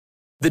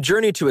The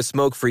journey to a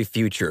smoke-free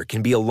future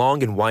can be a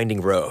long and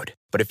winding road,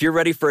 but if you're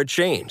ready for a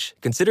change,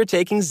 consider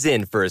taking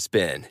Zyn for a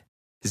spin.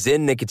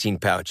 Zyn nicotine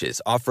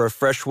pouches offer a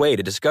fresh way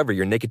to discover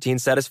your nicotine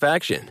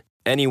satisfaction.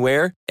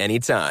 Anywhere,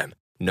 anytime.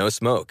 No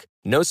smoke,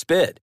 no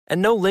spit,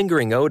 and no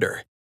lingering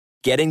odor.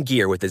 Get in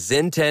gear with the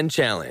Zyn 10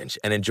 Challenge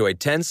and enjoy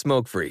 10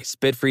 smoke-free,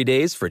 spit-free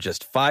days for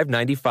just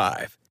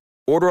 $5.95.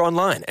 Order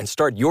online and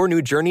start your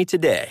new journey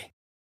today.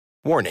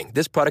 Warning,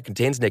 this product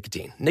contains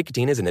nicotine.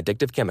 Nicotine is an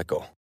addictive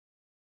chemical.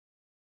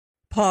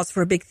 Pause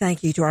for a big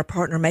thank you to our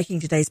partner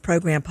making today's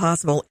program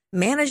possible.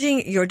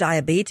 Managing your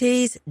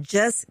diabetes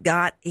just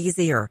got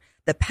easier.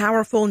 The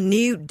powerful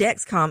new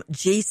Dexcom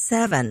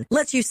G7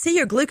 lets you see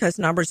your glucose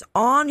numbers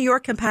on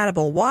your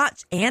compatible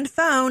watch and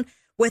phone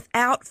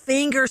without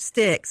finger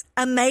sticks.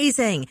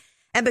 Amazing.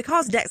 And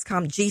because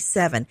Dexcom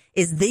G7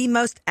 is the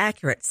most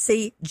accurate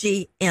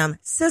CGM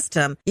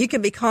system, you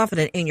can be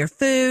confident in your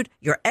food,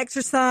 your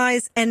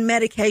exercise, and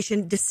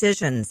medication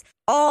decisions.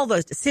 All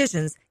those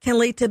decisions can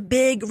lead to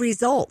big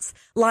results,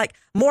 like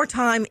more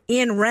time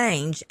in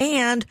range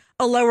and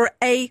a lower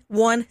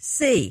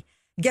A1C.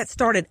 Get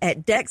started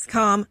at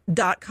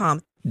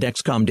Dexcom.com.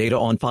 Dexcom data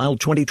on file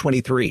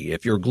 2023.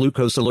 If your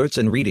glucose alerts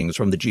and readings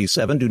from the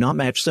G7 do not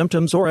match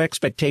symptoms or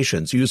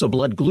expectations, use a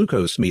blood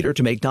glucose meter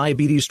to make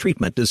diabetes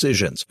treatment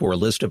decisions. For a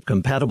list of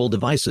compatible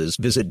devices,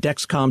 visit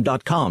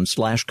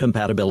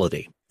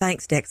Dexcom.com/compatibility.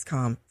 Thanks,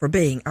 Dexcom, for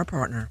being our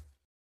partner.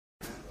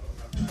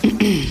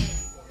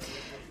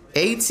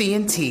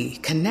 AT&T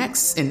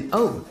connects an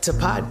ode to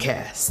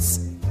podcasts.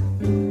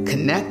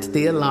 Connect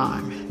the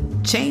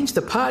alarm. Change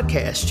the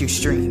podcast you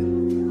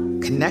stream.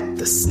 Connect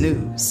the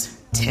snooze.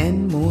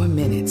 10 more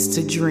minutes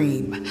to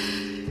dream.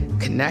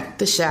 Connect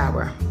the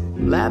shower.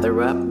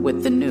 Lather up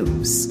with the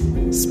news.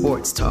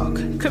 Sports talk,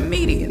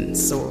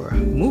 comedians, or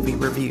movie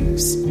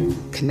reviews.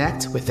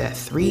 Connect with that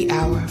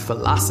 3-hour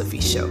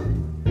philosophy show.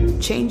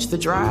 Change the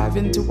drive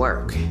into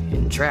work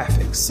in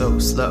traffic so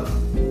slow.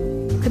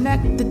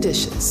 Connect the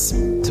dishes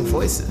to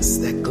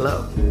voices that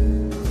glow.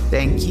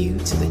 Thank you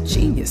to the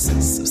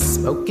geniuses of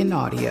spoken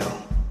audio.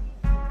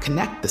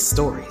 Connect the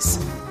stories.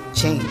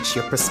 Change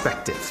your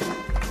perspective.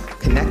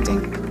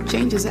 Connecting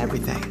changes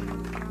everything.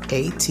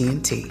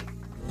 AT&T.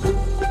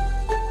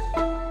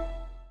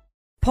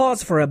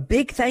 Pause for a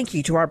big thank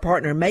you to our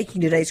partner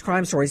making today's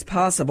crime stories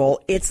possible.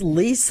 It's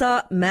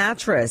Leesa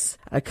Mattress,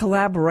 a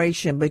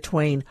collaboration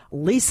between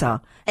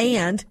Leesa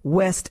and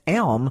West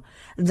Elm.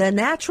 The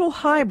natural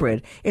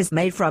hybrid is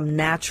made from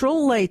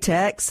natural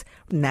latex,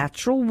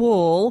 natural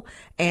wool,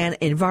 and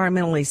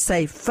environmentally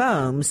safe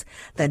foams.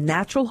 The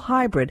natural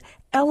hybrid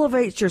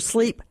elevates your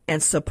sleep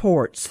and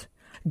supports.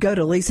 Go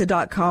to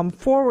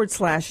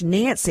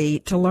Leesa.com/Nancy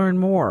to learn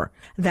more.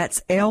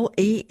 That's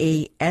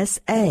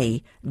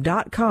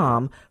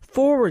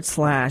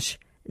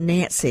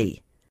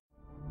LEESA.com/Nancy.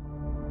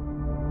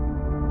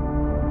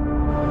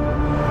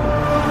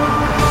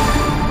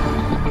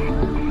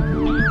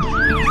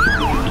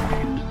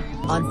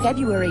 On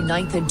February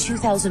 9th in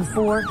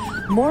 2004,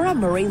 Maura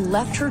Murray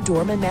left her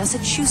dorm in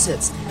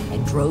Massachusetts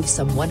and drove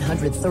some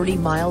 130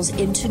 miles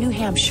into New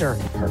Hampshire.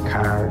 Her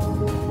car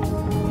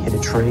hit a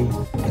tree.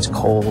 It's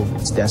cold,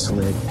 it's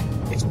desolate,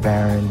 it's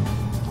barren,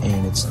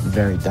 and it's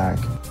very dark.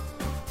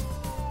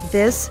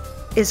 This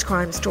is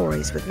Crime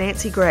Stories with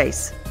Nancy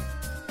Grace.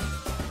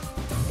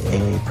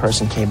 A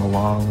person came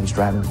along who was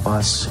driving a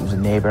bus, who was a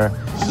neighbor.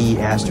 He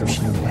asked her if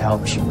she needed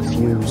help. She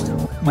refused.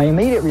 My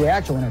immediate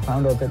reaction when I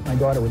found out that my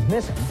daughter was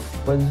missing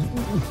was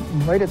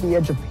right at the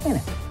edge of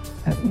panic.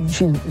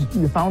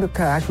 You found her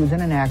car. She was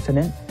in an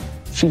accident.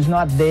 She's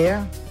not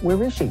there.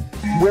 Where is she?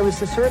 Where is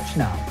the search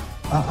now?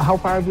 How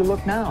far have you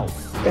looked now?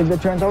 As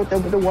it turns out,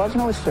 there was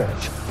no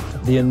search.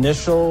 The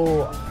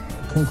initial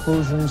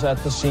conclusions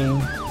at the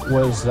scene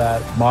was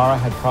that Maura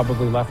had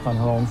probably left on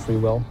her own free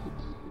will.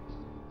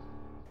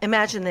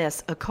 Imagine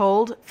this, a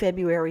cold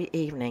February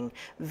evening,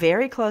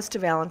 very close to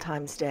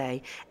Valentine's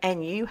Day,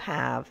 and you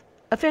have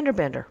a fender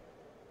bender.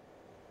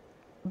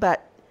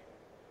 But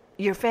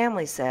your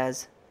family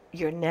says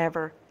you're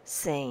never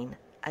seen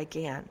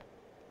again.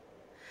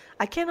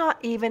 I cannot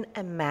even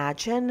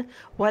imagine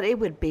what it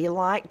would be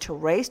like to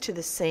race to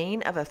the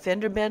scene of a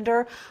fender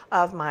bender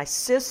of my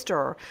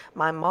sister,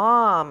 my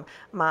mom,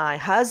 my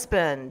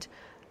husband,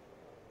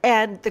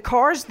 and the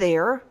car's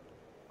there,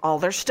 all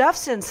their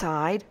stuff's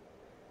inside,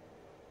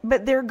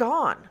 but they're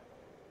gone.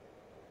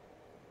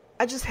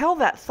 I just held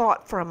that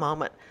thought for a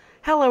moment.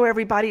 Hello,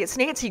 everybody. It's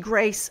Nancy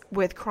Grace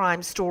with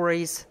Crime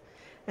Stories,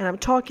 and I'm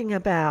talking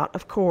about,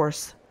 of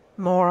course,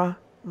 Maura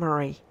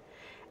Murray.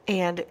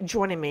 And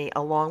joining me,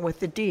 along with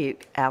the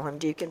Duke, Alan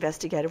Duke,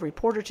 investigative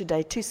reporter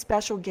today, two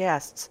special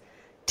guests,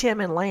 Tim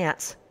and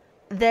Lance.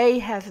 They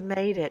have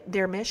made it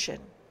their mission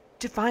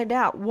to find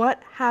out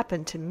what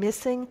happened to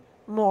missing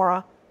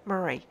Maura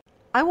Murray.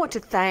 I want to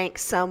thank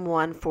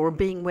someone for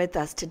being with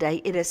us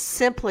today. It is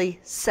Simply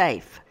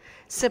Safe.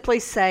 Simply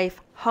Safe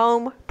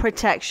Home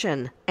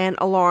Protection and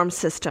Alarm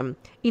System.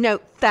 You know,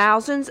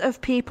 thousands of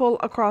people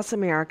across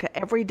America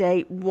every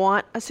day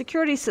want a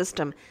security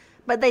system,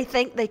 but they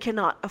think they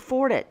cannot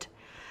afford it.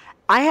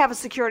 I have a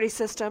security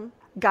system.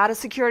 got a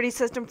security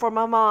system for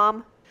my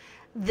mom.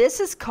 This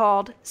is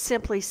called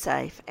Simply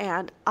Safe,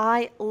 and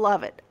I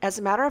love it. As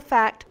a matter of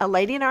fact, a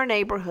lady in our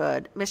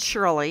neighborhood, Miss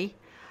Shirley,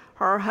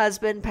 her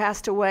husband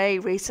passed away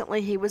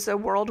recently. He was a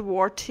World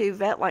War II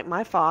vet like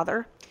my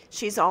father.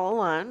 She's all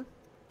alone.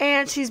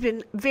 And she's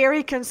been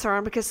very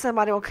concerned because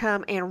somebody will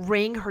come and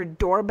ring her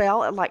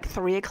doorbell at like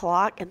 3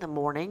 o'clock in the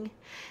morning.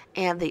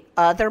 And the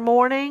other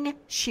morning,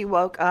 she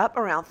woke up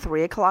around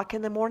 3 o'clock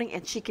in the morning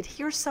and she could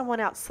hear someone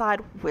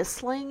outside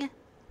whistling.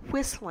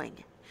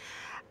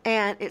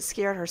 And it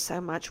scared her so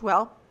much.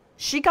 Well,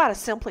 she got a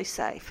Simply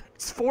Safe.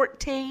 It's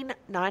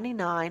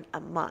 $14.99 a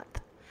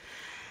month.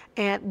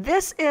 And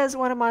this is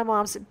one of my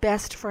mom's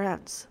best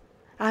friends.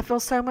 I feel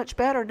so much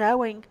better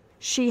knowing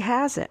she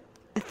has it.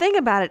 The thing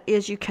about it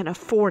is you can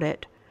afford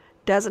it.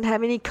 Doesn't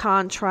have any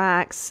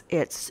contracts.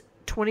 It's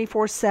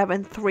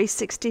 24/7,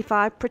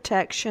 365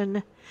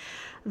 protection.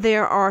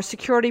 There are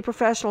security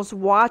professionals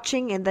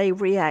watching and they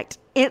react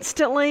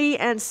instantly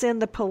and send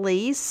the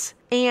police.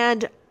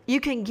 And you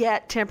can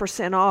get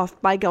 10%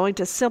 off by going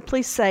to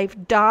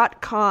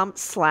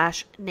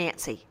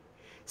simplysafe.com/Nancy.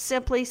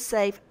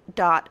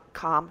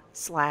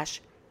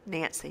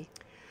 simplysafe.com/Nancy.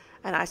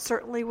 And I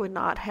certainly would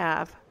not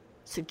have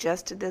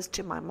suggested this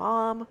to my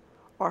mom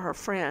or her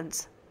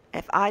friends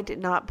if I did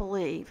not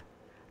believe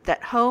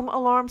that home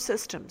alarm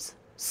systems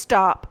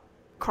stop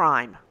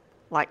crime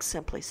like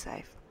Simply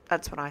Safe.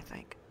 That's what I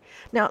think.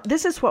 Now,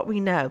 this is what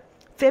we know.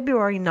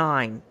 February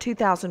 9,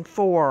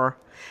 2004,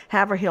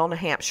 Haverhill, New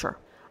Hampshire.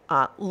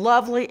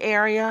 Lovely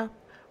area,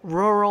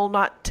 rural,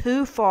 not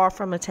too far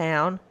from a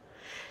town.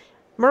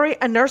 Murray,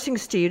 a nursing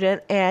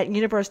student at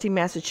University of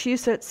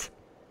Massachusetts,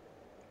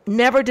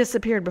 never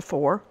disappeared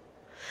before.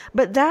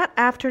 But that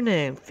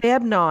afternoon,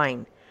 Feb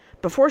 9,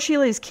 before she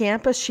leaves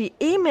campus, she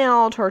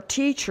emailed her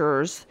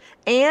teachers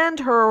and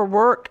her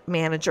work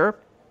manager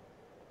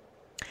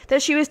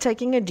that she was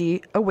taking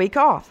a week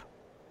off.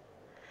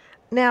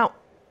 Now,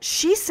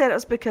 she said it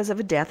was because of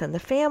a death in the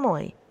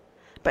family,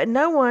 but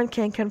no one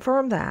can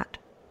confirm that.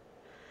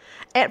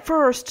 At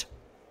first,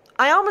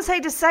 I almost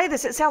hate to say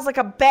this, it sounds like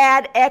a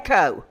bad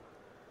echo.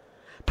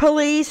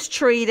 Police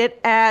treat it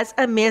as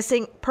a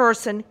missing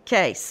person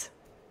case.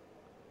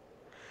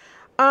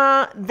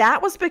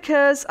 That was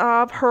because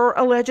of her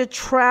alleged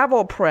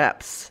travel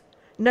preps.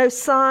 No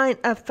sign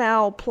of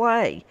foul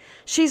play.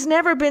 She's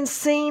never been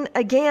seen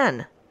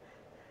again.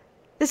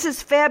 This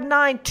is Feb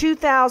 9,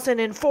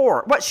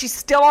 2004. What, she's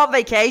still on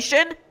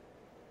vacation?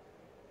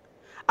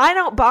 I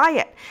don't buy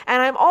it.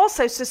 And I'm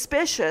also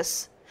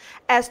suspicious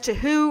as to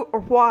who or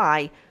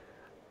why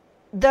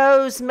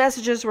those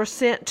messages were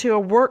sent to a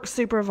work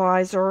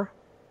supervisor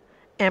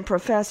and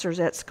professors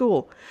at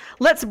school.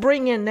 Let's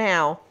bring in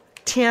now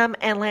Tim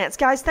and Lance.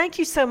 Guys, thank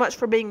you so much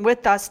for being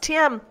with us.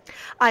 Tim,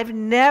 I've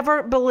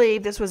never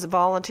believed this was a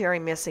voluntary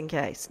missing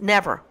case.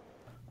 Never.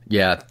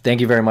 Yeah, thank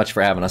you very much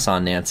for having us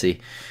on,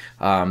 Nancy.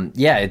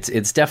 Yeah,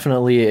 it's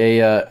definitely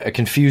a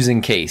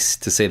confusing case,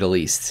 to say the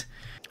least.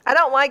 I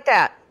don't like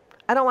that.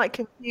 I don't like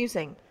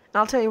confusing. And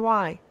I'll tell you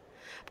why.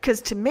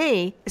 Because to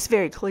me, it's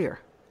very clear.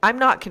 I'm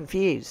not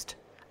confused.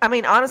 I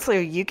mean, honestly,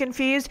 are you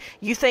confused?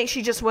 You think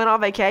she just went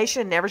on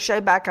vacation, never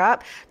showed back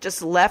up,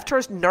 just left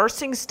her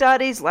nursing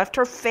studies, left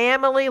her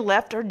family,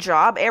 left her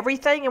job,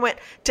 everything, and went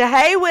to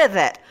hey with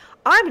it.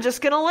 I'm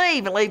just going to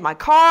leave and leave my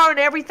car and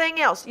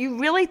everything else. You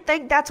really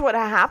think that's what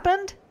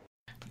happened?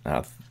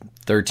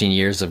 13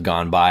 years have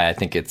gone by. I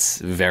think it's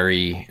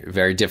very,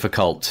 very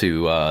difficult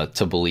to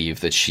believe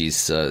that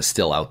she's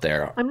still out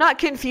there. I'm not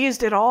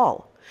confused at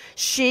all.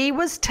 She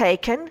was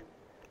taken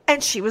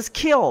and she was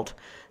killed.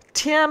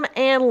 Tim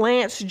and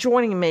Lance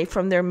joining me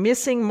from their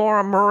Missing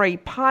Maura Murray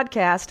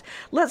podcast.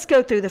 Let's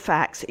go through the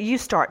facts. You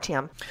start,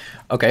 Tim.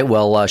 Okay,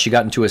 well, she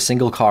got into a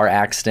single car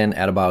accident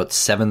at about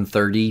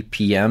 7:30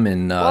 p.m.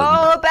 in...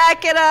 Whoa,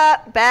 back it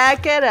up,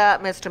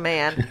 Mr.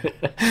 Man.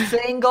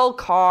 Single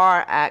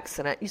car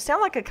accident. You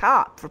sound like a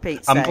cop, for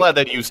Pete's sake. I'm glad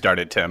that you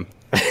started, Tim.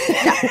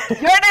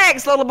 You're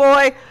next, little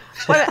boy.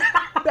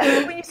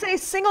 When you say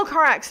single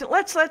car accident,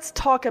 let's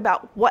talk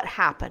about what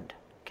happened,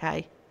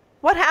 okay?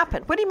 What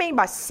happened? What do you mean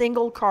by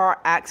single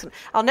car accident?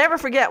 I'll never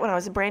forget when I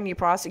was a brand new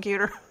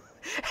prosecutor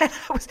and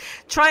I was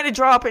trying to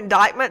draw up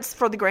indictments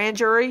for the grand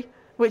jury,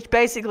 which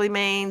basically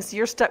means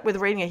you're stuck with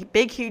reading a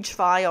big, huge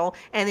file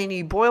and then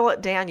you boil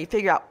it down. You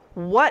figure out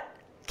what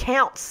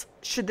counts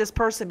should this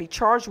person be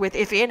charged with,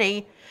 if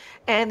any,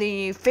 and then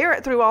you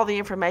ferret through all the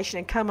information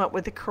and come up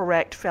with the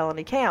correct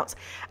felony counts.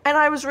 And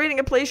I was reading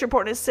a police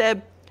report and it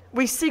said,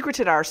 we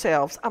secreted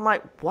ourselves. I'm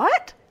like,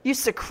 what? You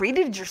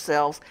secreted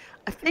yourselves?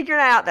 I figured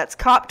out that's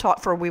cop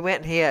talk for we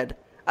went and hid.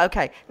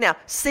 Okay, now,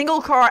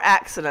 single car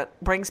accident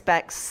brings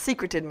back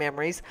secreted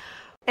memories.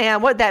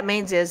 And what that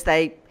means is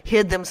they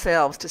hid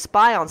themselves to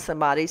spy on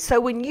somebody. So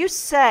when you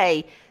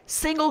say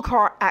single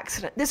car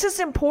accident, this is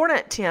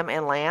important, Tim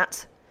and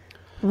Lance.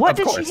 What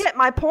did she hit?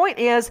 My point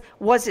is,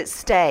 was it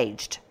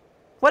staged?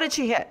 What did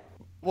she hit?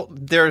 Well,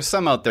 there's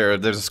some out there.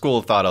 There's a school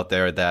of thought out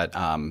there that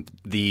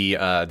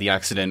the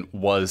accident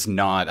was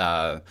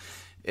not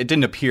it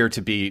didn't appear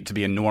to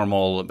be a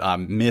normal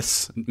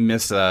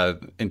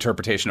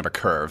misinterpretation of a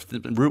curve.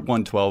 Route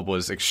 112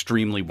 was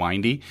extremely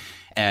windy,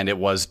 and it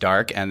was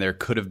dark, and there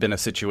could have been a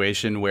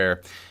situation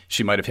where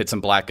she might have hit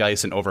some black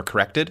ice and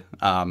overcorrected.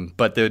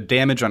 But the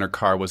damage on her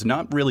car was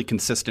not really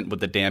consistent with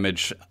the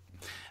damage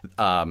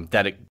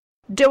that it.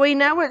 Do we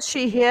know what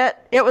she hit?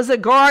 It was a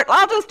guard.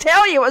 I'll just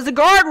tell you, it was a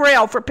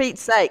guardrail, for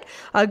Pete's sake.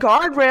 A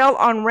guardrail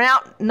on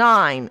Route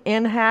 9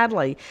 in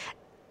Hadley.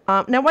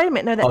 No, wait a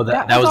minute. No,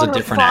 that was on a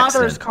different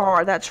father's accident.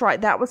 Car. That's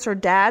right. That was her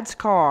dad's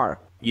car.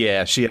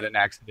 Yeah, she had an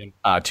accident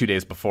 2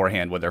 days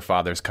beforehand with her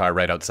father's car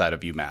right outside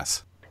of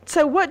UMass.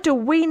 So what do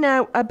we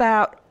know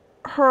about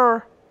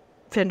her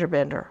fender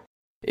bender?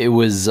 It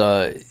was,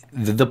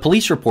 the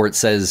police report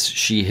says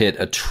she hit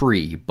a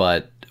tree,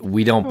 but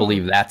we don't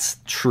believe that's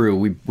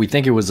true. We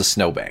think it was a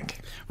snowbank.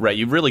 Right,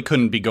 you really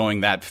couldn't be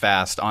going that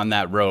fast on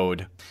that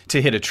road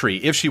to hit a tree.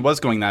 If she was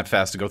going that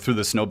fast to go through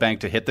the snowbank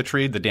to hit the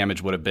tree, the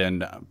damage would have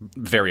been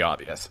very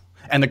obvious.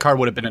 And the car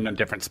would have been in a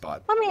different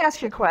spot. Let me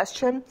ask you a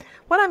question.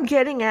 What I'm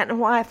getting at and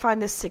why I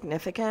find this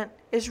significant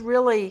is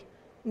really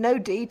no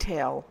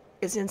detail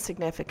is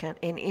insignificant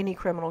in any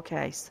criminal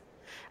case,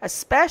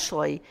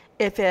 especially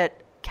if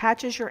it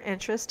catches your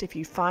interest, if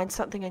you find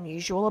something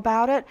unusual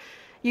about it.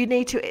 You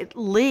need to at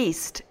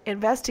least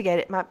investigate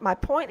it. My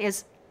point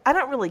is, I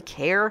don't really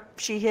care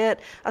if she hit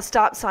a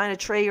stop sign, a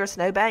tree, or a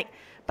snowbank.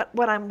 But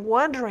what I'm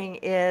wondering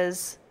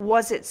is,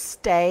 was it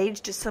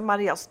staged? Did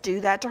somebody else do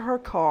that to her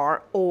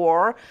car?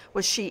 Or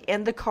was she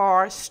in the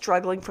car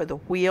struggling for the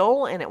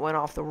wheel and it went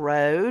off the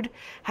road?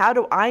 How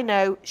do I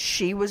know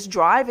she was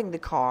driving the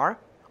car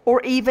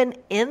or even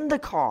in the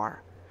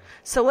car?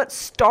 So let's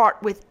start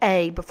with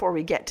A before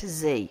we get to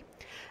Z.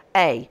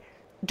 A,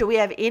 do we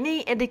have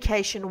any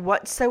indication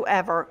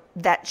whatsoever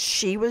that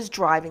she was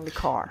driving the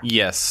car?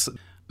 Yes.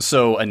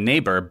 So a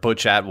neighbor,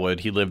 Butch Atwood,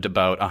 he lived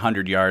about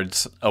 100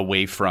 yards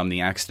away from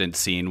the accident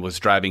scene, was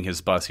driving his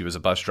bus. He was a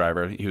bus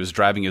driver. He was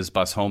driving his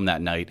bus home that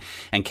night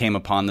and came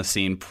upon the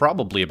scene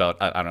probably about,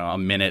 a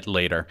minute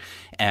later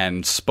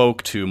and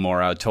spoke to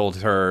Maura, told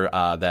her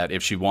that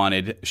if she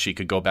wanted, she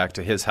could go back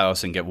to his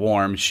house and get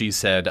warm. She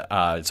said,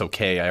 it's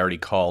okay. I already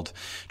called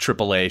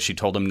AAA. She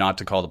told him not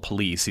to call the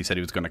police. He said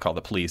he was going to call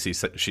the police.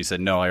 She said,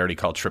 no, I already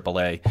called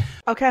AAA.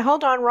 Okay,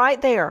 hold on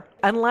right there.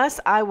 Unless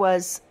I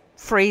was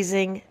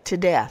freezing to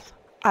death,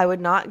 I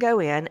would not go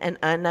in an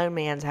unknown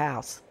man's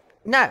house.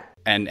 No.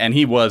 And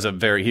he was a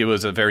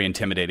very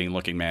intimidating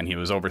looking man. He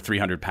was over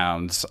 300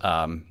 pounds,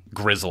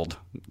 grizzled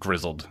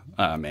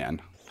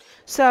man.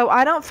 So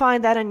I don't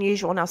find that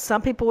unusual. Now,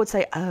 some people would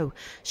say, oh,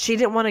 she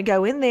didn't want to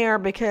go in there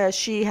because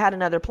she had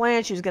another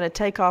plan. She was going to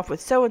take off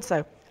with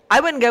so-and-so. I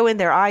wouldn't go in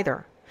there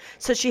either.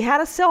 So she had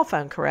a cell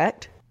phone,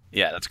 correct?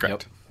 Yeah, that's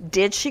correct. Yep.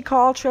 Did she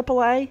call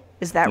AAA?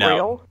 Is that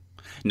real?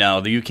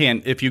 No, you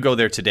can't. If you go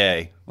there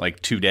today,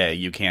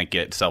 you can't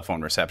get cell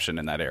phone reception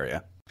in that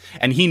area.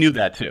 And he knew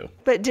that too.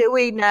 But do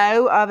we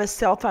know of a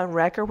cell phone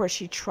record where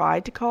she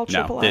tried to call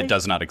AAA? No, it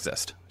does not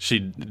exist.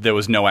 There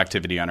was no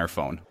activity on her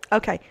phone.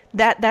 Okay,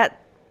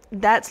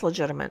 that's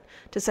legitimate.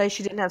 To say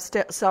she didn't have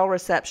cell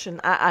reception,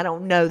 I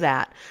don't know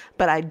that.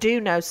 But I do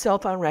know cell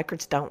phone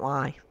records don't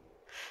lie.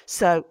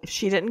 So if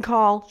she didn't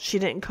call,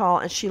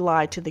 and she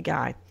lied to the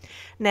guy.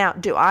 Now,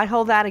 do I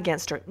hold that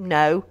against her?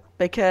 No.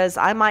 Because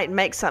I might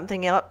make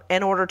something up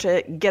in order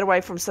to get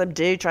away from some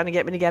dude trying to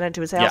get me to get into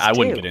his house. Yeah, I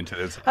wouldn't get into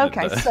this.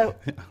 Okay, so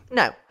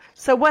no.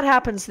 So what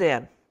happens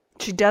then?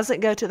 She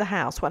doesn't go to the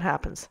house. What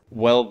happens?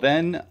 Well,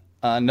 then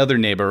another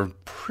neighbor,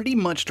 pretty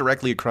much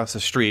directly across the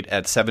street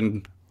at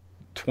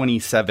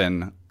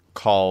 727,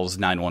 calls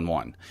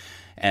 911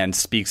 and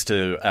speaks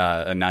to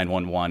a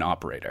 911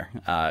 operator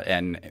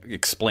and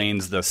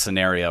explains the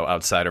scenario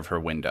outside of her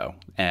window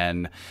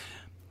and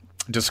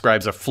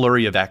describes a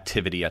flurry of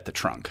activity at the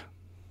trunk.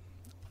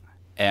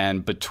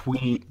 And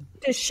between...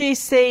 Does she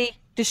see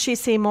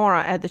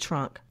Maura at the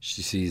trunk?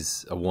 She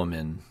sees a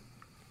woman.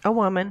 A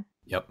woman?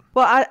 Yep.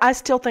 Well, I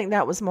still think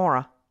that was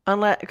Maura.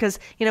 Because,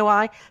 you know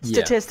why?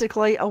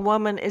 Statistically, a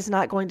woman is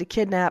not going to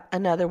kidnap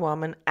another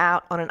woman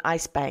out on an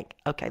ice bank.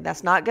 Okay,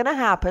 that's not going to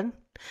happen.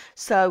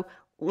 So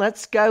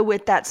let's go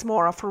with that's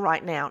Maura for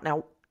right now.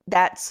 Now,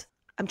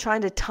 I'm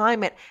trying to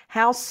time it.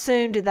 How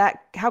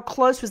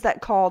close was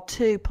that call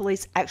to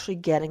police actually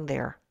getting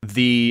there?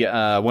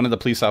 One of the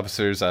police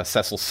officers,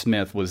 Cecil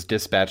Smith, was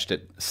dispatched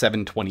at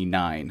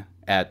 7:29.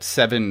 At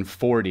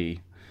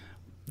 7:40,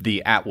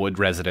 the Atwood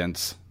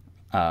residents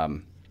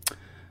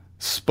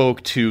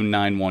spoke to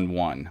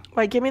 911.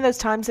 Wait, give me those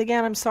times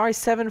again. I'm sorry,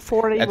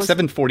 7:40. At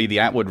 7:40, the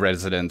Atwood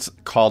residents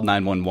called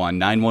 911.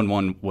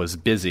 911 was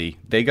busy.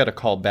 They got a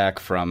call back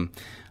from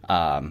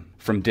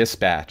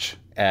dispatch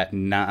at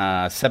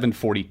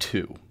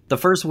 7:42. The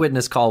first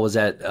witness call was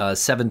at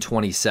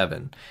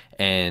 7:27,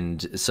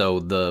 and so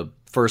the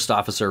first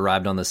officer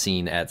arrived on the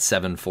scene at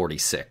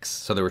 7:46.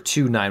 So there were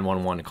two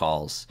 911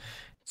 calls.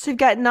 So you've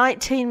got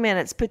 19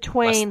 minutes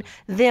between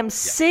them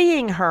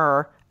seeing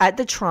her at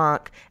the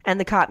trunk and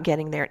the cop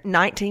getting there.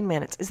 19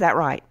 minutes. Is that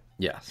right?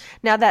 Yes.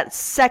 Now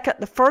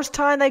the first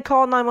time they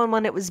called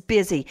 911, it was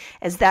busy.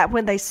 Is that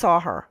when they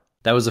saw her?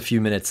 That was a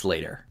few minutes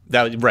later.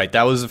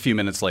 That was a few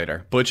minutes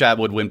later. Butch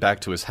Atwood went back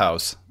to his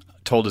house,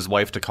 told his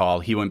wife to call.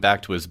 He went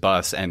back to his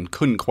bus and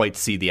couldn't quite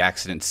see the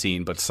accident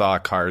scene, but saw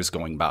cars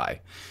going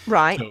by.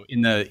 Right. So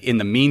in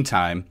the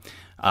meantime,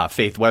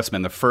 Faith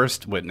Westman, the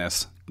first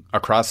witness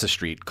across the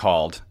street,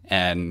 called,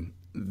 and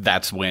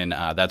that's when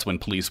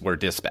police were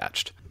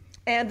dispatched.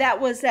 And that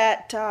was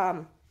at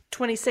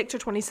 26 or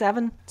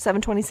 27?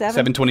 727?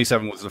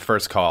 727 was the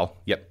first call.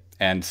 Yep.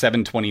 And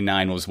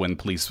 729 was when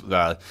police,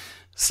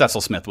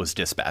 Cecil Smith was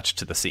dispatched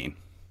to the scene.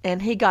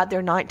 And he got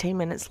there 19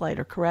 minutes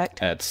later,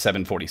 correct? At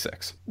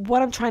 7:46.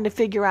 What I'm trying to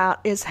figure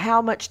out is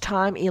how much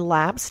time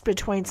elapsed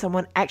between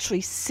someone actually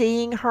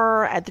seeing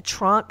her at the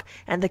trunk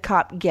and the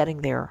cop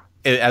getting there.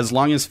 As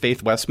long as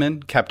Faith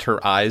Westman kept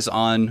her eyes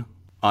on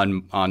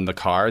the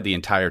car the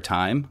entire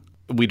time,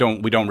 we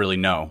don't really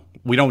know.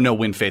 We don't know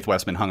when Faith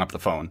Westman hung up the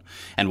phone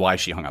and why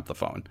she hung up the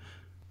phone.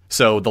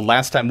 So the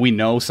last time we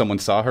know someone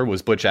saw her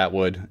was Butch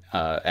Atwood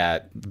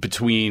at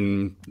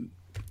between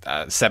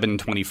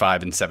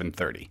 7:25 and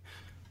 7:30.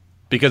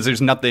 Because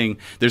there's no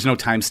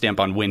timestamp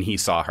on when he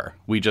saw her.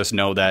 We just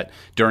know that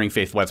during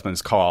Faith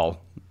Westman's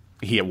call,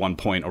 he at one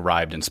point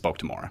arrived and spoke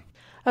to Maura.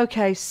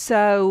 Okay,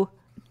 so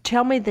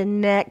tell me the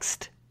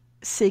next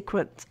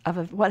sequence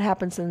of what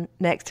happens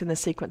next in the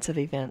sequence of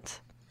events.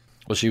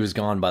 Well, she was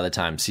gone by the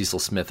time Cecil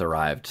Smith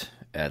arrived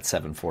at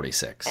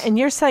 7:46. And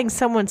you're saying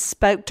someone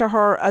spoke to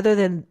her other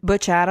than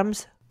Butch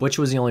Adams? Butch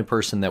was the only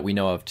person that we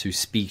know of to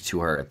speak to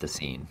her at the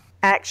scene.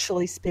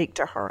 Actually speak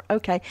to her.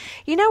 Okay.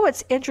 You know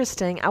what's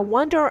interesting? I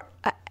wonder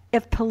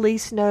if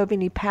police know of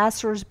any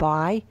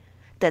passers-by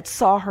that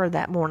saw her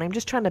that morning. I'm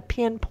just trying to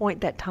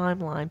pinpoint that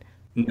timeline.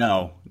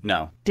 No.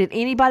 Did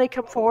anybody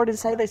come forward and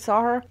say they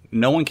saw her?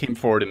 No one came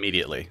forward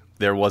immediately.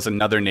 There was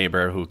another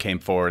neighbor who came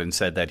forward and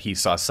said that he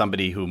saw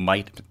somebody who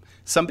might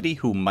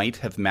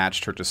have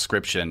matched her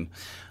description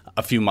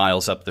a few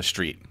miles up the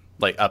street,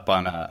 like up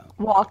on a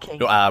walking,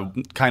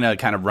 kind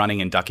of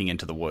running and ducking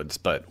into the woods.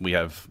 But we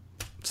have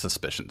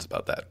suspicions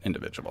about that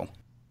individual.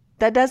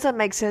 That doesn't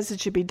make sense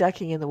that you'd be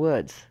ducking in the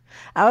woods.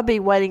 I would be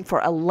waiting for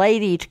a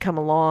lady to come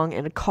along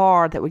in a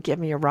car that would give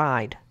me a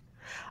ride.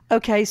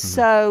 Okay,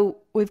 so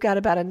we've got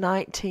about a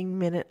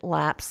 19-minute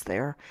lapse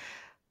there.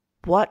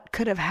 What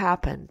could have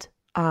happened?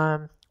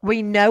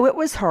 We know it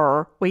was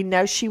her. We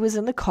know she was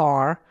in the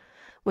car.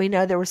 We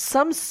know there was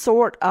some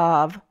sort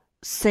of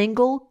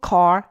single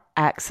car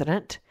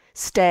accident,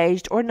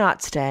 staged or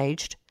not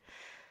staged.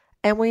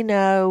 And we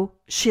know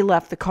she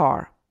left the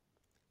car.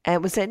 And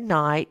it was at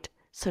night,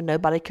 so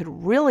nobody could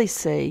really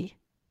see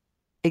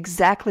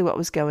exactly what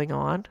was going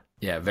on.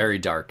 Yeah, very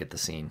dark at the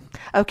scene.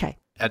 Okay.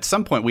 At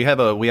some point, we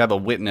have a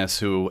witness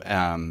who,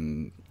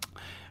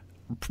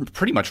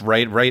 pretty much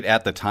right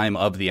at the time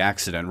of the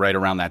accident, right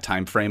around that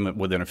time frame,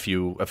 within a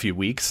few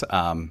weeks,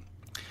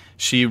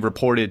 she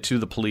reported to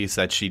the police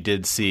that she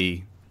did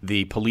see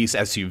the police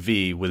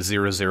SUV with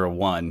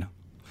 001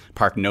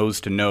 parked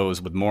nose to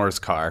nose with Maura's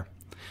car,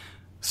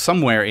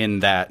 somewhere in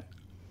that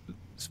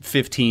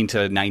 15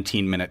 to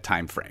 19 minute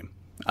time frame.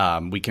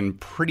 We can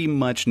pretty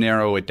much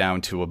narrow it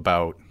down to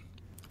about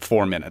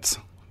 4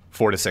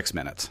 to 6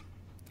 minutes,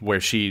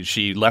 where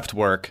she left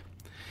work,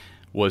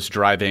 was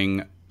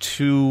driving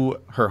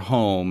to her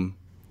home.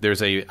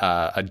 There's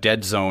a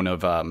dead zone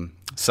of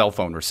cell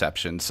phone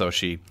reception, so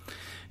she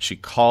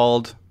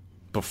called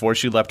before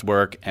she left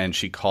work, and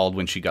she called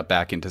when she got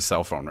back into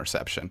cell phone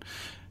reception.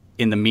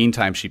 In the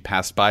meantime, she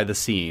passed by the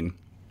scene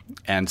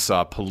and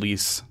saw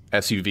police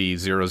SUV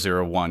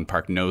 001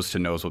 parked nose to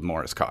nose with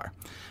Maura's car.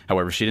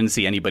 However, she didn't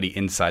see anybody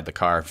inside the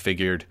car,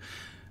 figured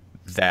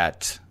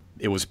that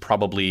it was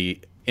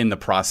probably in the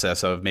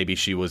process of maybe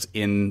she was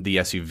in the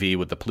SUV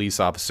with the police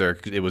officer.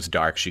 It was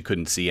dark. She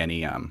couldn't see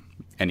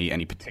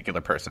any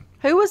particular person.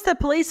 Who was the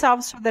police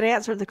officer that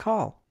answered the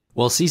call?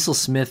 Well, Cecil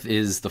Smith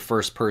is the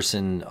first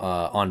person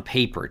on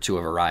paper to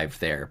have arrived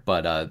there,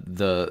 but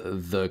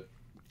the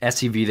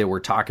SUV that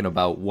we're talking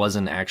about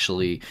wasn't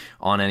actually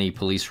on any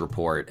police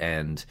report,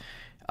 and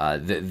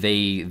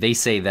they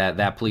say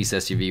that police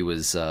SUV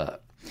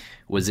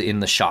was in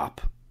the shop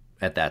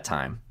at that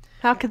time.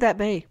 How could that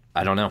be?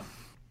 I don't know.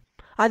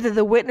 Either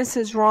the witness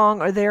is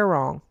wrong or they're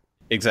wrong.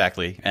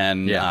 Exactly.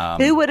 And yeah.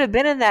 Who would have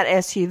been in that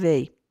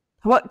SUV?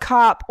 What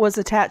cop was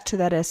attached to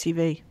that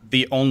SUV?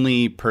 The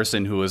only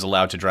person who was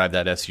allowed to drive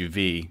that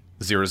SUV,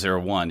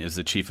 001, is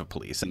the chief of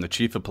police. And the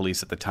chief of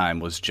police at the time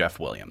was Jeff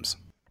Williams.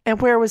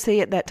 And where was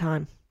he at that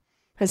time?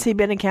 Has he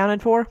been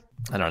accounted for?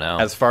 I don't know.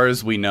 As far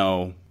as we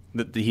know,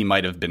 that he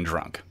might have been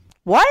drunk.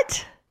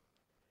 What?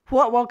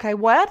 What? Okay,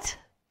 what?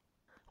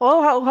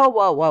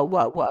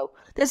 Whoa.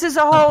 This is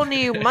a whole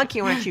new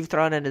monkey wrench you've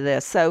thrown into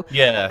this. So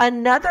yeah.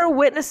 Another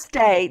witness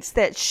states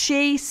that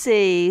she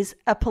sees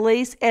a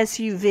police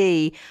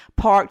SUV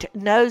parked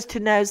nose to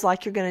nose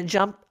like you're going to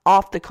jump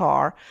off the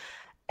car,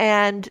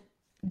 and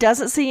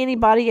doesn't see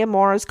anybody in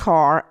Maura's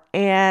car,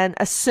 and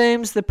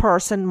assumes the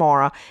person,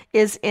 Maura,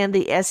 is in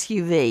the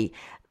SUV.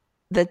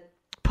 The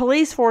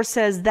police force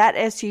says that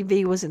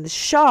SUV was in the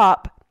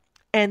shop,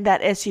 and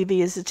that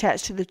SUV is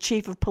attached to the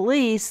chief of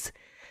police.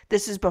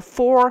 This is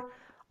before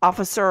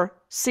Officer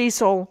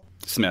Cecil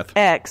Smith.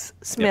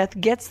 Smith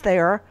gets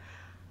there.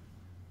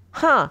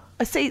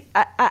 See,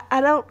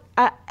 I don't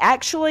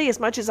actually, as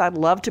much as I'd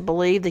love to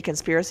believe the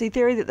conspiracy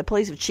theory that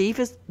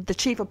the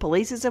chief of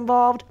police is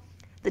involved,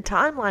 the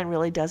timeline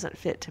really doesn't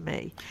fit to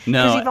me.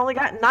 No. Because you've only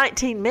got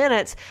 19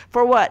 minutes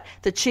for what?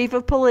 The chief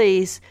of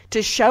police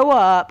to show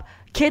up,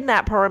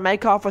 kidnap her, and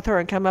make off with her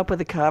and come up with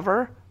a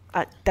cover?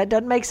 That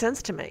doesn't make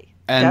sense to me.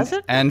 Does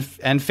it?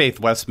 And Faith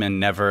Westman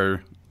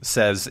never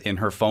says in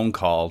her phone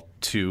call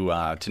to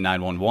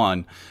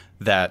 911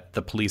 that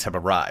the police have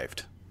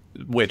arrived.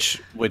 Which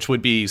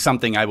would be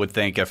something I would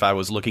think if I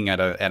was looking at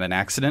an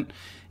accident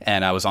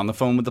and I was on the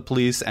phone with the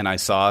police and I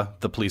saw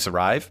the police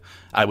arrive,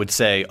 I would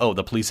say, "Oh,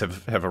 the police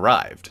have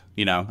arrived."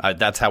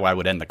 That's how I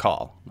would end the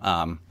call.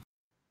 Can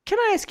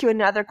I ask you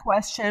another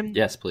question?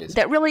 Yes, please.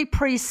 That really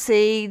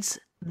precedes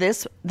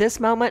this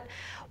moment.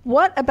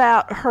 What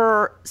about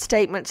her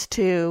statements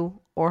to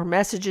or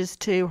messages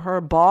to her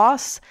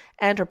boss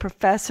and her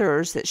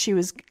professors that she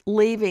was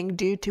leaving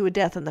due to a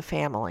death in the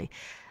family?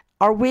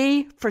 Are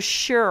we for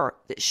sure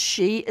that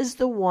she is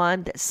the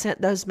one that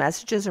sent those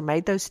messages or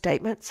made those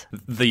statements?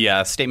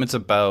 The statements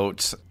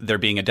about there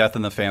being a death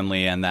in the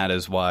family and that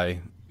is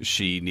why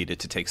she needed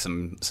to take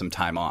some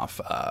time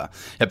off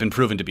have been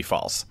proven to be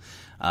false.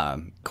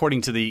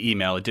 According to the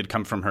email, it did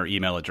come from her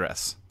email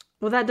address.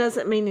 Well, that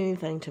doesn't mean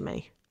anything to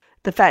me.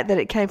 The fact that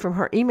it came from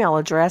her email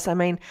address, I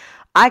mean,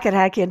 I could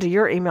hack into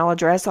your email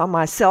address on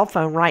my cell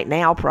phone right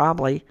now,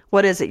 probably.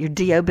 What is it, your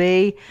DOB?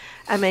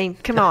 I mean,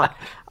 come on.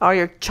 Or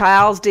your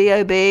child's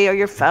DOB, or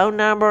your phone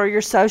number, or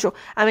your social.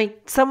 I mean,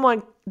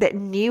 someone that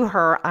knew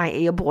her,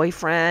 i.e. a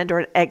boyfriend or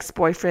an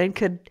ex-boyfriend,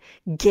 could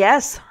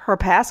guess her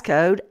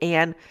passcode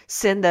and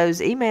send those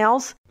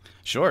emails.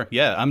 Sure.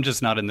 Yeah. I've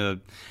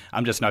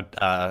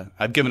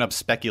given up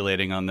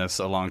speculating on this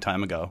a long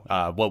time ago.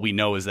 What we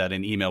know is that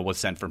an email was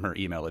sent from her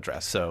email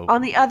address. So,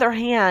 on the other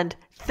hand,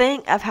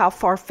 think of how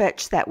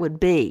far-fetched that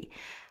would be.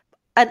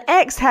 An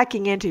ex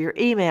hacking into your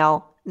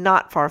email,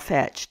 not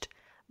far-fetched.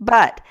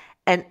 But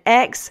an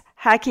ex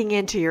hacking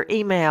into your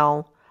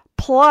email,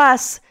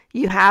 plus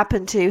you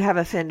happen to have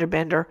a fender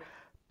bender,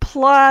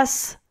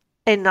 plus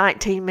in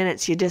 19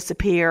 minutes you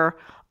disappear,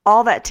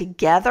 all that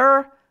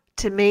together,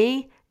 to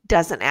me,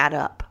 doesn't add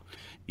up.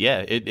 Yeah,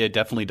 it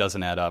definitely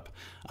doesn't add up.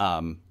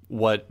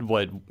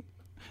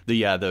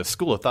 The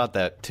school of thought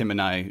that Tim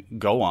and I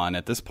go on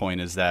at this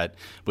point is that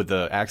with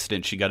the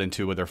accident she got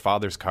into with her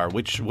father's car,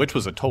 which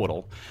was a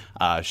total,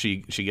 she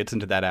gets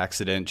into that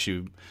accident.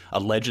 She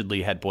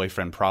allegedly had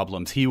boyfriend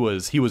problems. He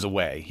was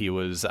away. He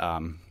was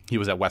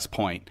at West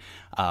Point,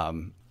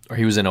 or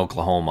he was in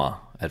Oklahoma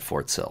at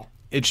Fort Sill.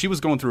 She was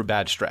going through a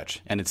bad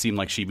stretch, and it seemed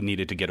like she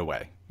needed to get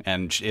away.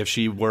 And if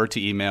she were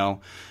to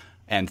email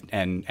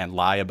and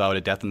lie about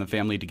a death in the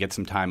family to get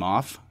some time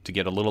off, to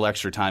get a little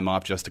extra time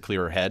off just to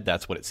clear her head,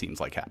 that's what it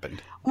seems like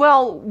happened.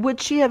 Well, would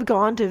she have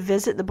gone to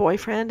visit the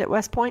boyfriend at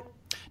West Point?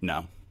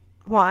 No.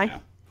 Why? No.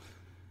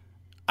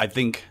 I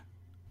think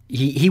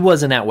he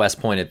wasn't at West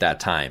Point at that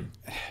time.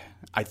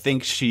 I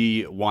think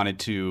she wanted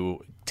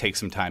to take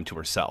some time to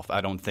herself.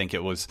 I don't think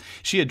it was,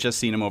 she had just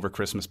seen him over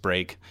Christmas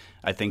break.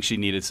 I think she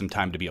needed some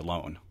time to be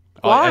alone.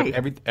 Why?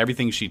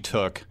 Everything she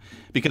took,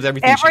 because every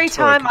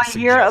time I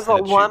hear of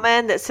a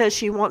woman that says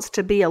she wants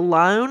to be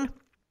alone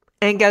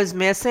and goes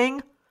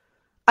missing,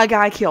 a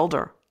guy killed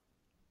her.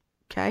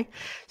 Okay?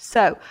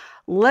 So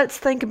let's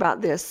think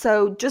about this.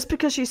 So just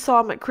because she saw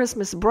him at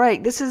Christmas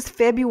break, this is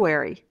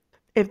February.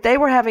 If they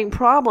were having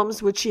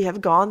problems, would she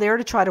have gone there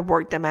to try to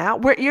work them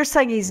out? You're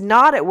saying he's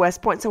not at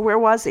West Point, so where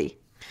was he?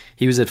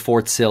 He was at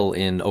Fort Sill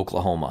in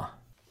Oklahoma.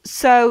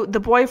 So the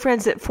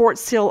boyfriend's at Fort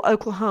Sill,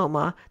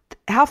 Oklahoma.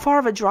 How far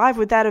of a drive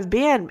would that have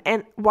been?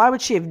 And why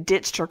would she have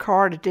ditched her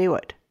car to do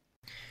it?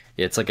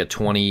 It's like a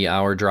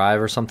 20-hour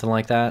drive or something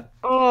like that.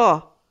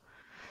 Oh.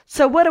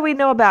 So what do we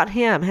know about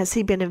him? Has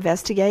he been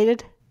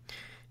investigated?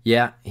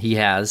 Yeah, he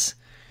has.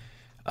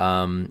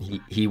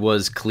 He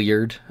was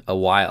cleared a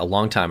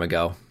long time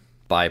ago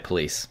by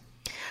police.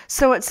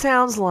 So it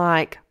sounds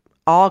like,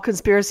 all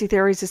conspiracy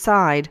theories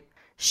aside,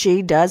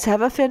 she does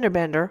have a fender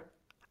bender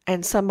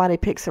and somebody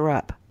picks her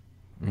up.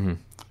 Mm-hmm.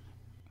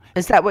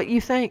 Is that what you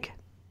think?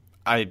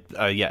 I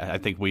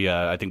think we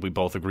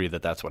both agree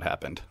that that's what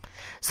happened.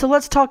 So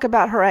let's talk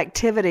about her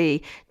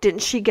activity.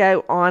 Didn't she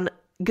go on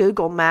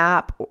Google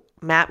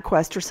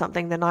MapQuest or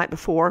something the night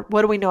before?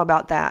 What do we know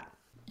about that?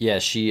 Yeah,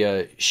 she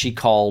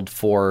called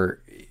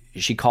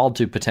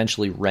to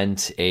potentially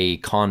rent a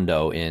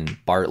condo in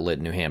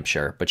Bartlett, New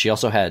Hampshire, but she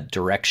also had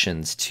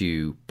directions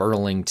to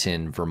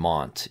Burlington,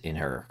 Vermont in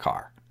her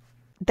car.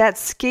 That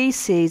ski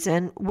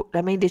season,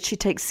 I mean, did she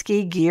take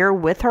ski gear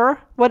with her?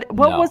 What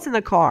was in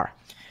the car?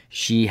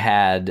 She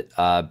had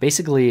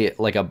basically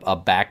like a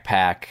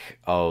backpack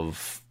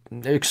of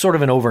sort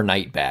of an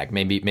overnight bag,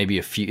 maybe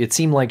a few. It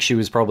seemed like she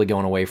was probably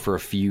going away for a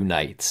few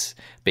nights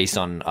based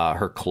on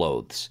her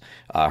clothes.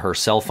 Her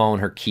cell phone,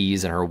 her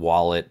keys, and her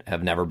wallet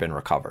have never been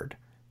recovered.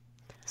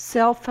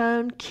 Cell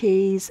phone,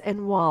 keys,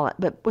 and wallet.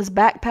 But was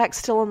backpack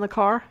still in the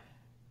car?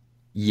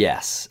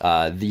 Yes.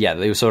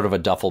 It was sort of a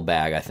duffel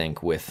bag, I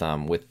think, with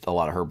a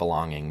lot of her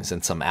belongings,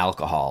 and some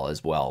alcohol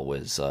as well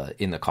was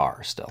in the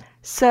car still.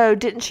 So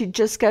didn't she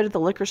just go to the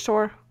liquor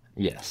store?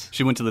 Yes.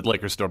 She went to the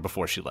liquor store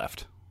before she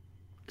left.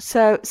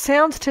 So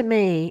sounds to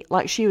me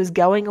like she was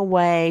going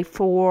away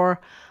for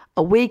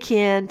a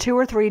weekend, 2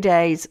 or 3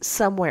 days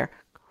somewhere.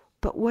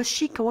 But was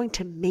she going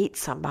to meet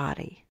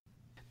somebody?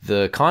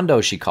 The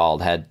condo she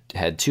called had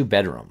 2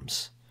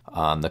 bedrooms.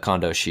 The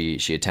condo she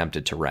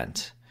attempted to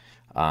rent.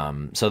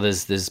 So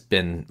there's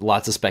been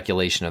lots of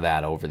speculation of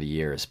that over the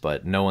years,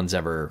 but no one's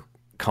ever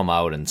come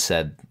out and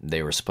said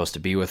they were supposed to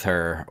be with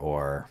her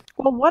or...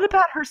 Well, what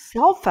about her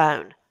cell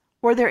phone?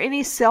 Were there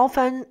any cell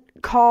phone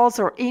calls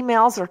or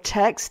emails or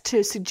texts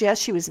to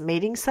suggest she was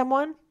meeting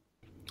someone?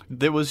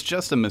 There was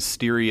just a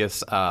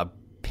mysterious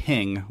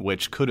ping,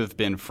 which could have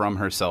been from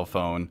her cell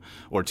phone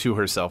or to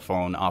her cell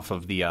phone off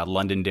of the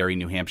Londonderry,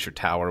 New Hampshire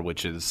tower,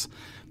 which is,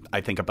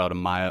 I think, about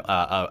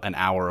an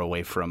hour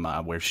away from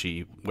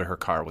where her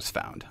car was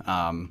found.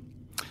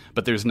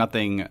 But there's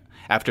nothing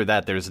after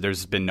that.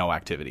 There's been no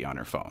activity on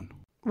her phone.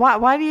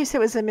 Why do you say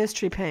it was a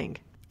mystery ping?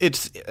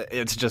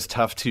 It's just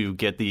tough to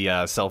get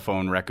the cell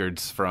phone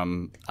records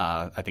from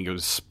I think it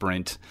was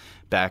Sprint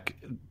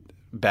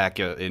back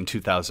in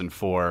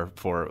 2004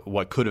 for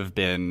what could have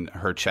been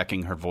her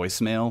checking her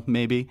voicemail.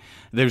 Maybe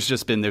there's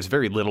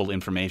very little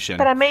information.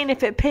 But I mean,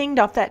 if it pinged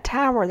off that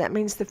tower, that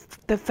means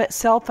the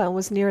cell phone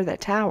was near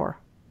that tower.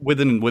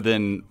 Within what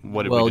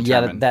did we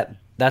determine?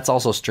 That's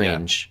also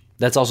strange. Yeah.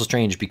 That's also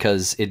strange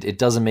because it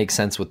doesn't make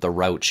sense with the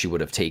route she would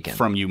have taken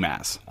from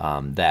UMass.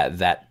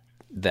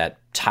 That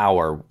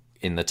tower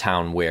in the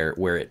town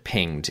where it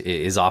pinged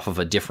is off of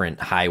a different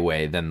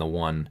highway than the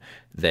one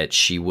that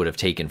she would have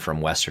taken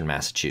from Western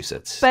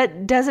Massachusetts.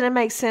 But doesn't it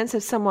make sense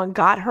if someone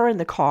got her in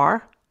the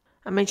car?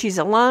 I mean, she's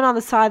alone on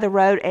the side of the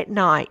road at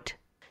night.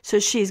 So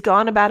she's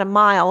gone about a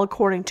mile,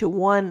 according to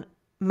one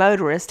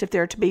motorist, if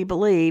they're to be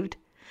believed.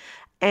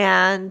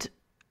 And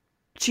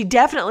she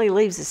definitely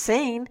leaves the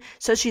scene.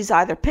 So she's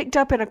either picked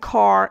up in a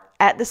car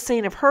at the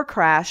scene of her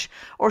crash,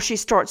 or she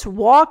starts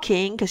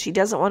walking because she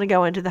doesn't want to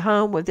go into the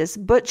home with this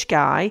butch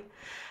guy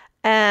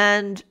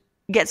and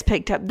gets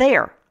picked up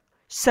there.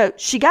 So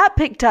she got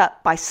picked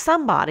up by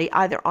somebody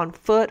either on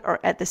foot or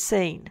at the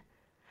scene.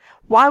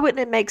 Why wouldn't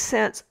it make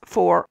sense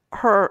for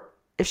her,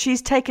 if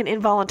she's taken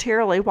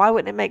involuntarily, why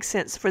wouldn't it make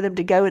sense for them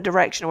to go in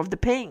direction of the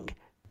ping?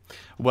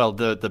 Well,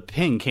 the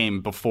ping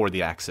came before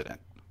the accident.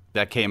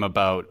 That came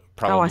about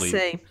probably. Oh, I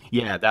see.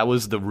 Yeah, that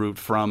was the route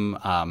from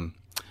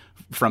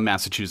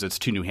Massachusetts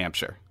to New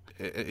Hampshire.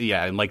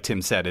 Yeah, and like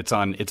Tim said, it's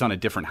on a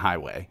different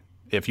highway.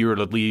 If you were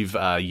to leave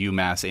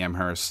UMass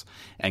Amherst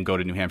and go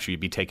to New Hampshire, you'd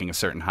be taking a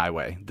certain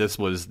highway. This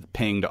was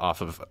pinged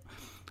off of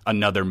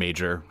another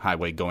major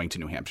highway going to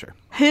New Hampshire.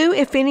 Who,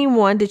 if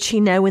anyone, did she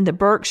know in the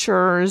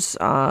Berkshires,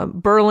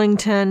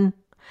 Burlington?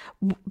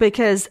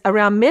 Because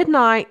around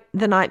midnight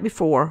the night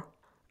before,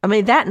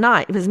 that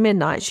night, it was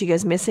midnight, she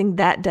goes missing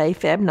that day,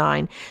 Feb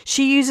 9.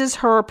 She uses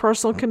her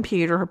personal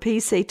computer, her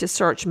PC, to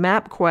search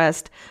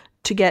MapQuest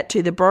to get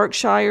to the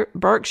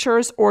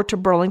Berkshires or to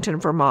Burlington,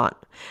 Vermont,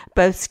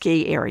 both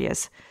ski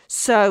areas.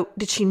 So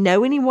did she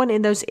know anyone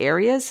in those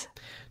areas?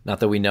 Not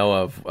that we know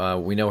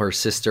of. We know her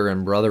sister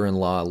and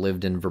brother-in-law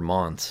lived in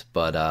Vermont,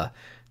 but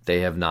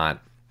they have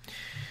not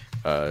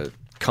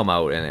come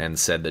out and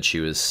said that she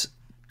was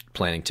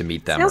planning to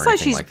meet them. Sounds or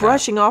anything like she's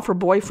brushing off her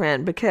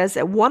boyfriend, because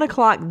at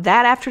 1:00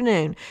 that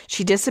afternoon,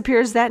 she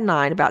disappears that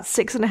night. About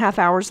 6.5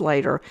 hours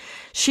later,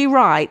 she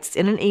writes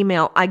in an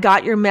email, "I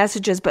got your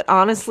messages, but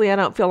honestly, I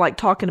don't feel like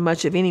talking to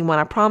much of anyone.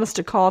 I promised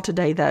to call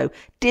today, though."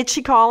 Did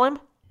she call him?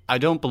 I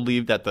don't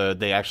believe that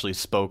they actually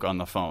spoke on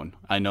the phone.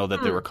 I know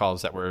that there were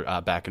calls that were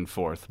back and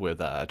forth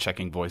with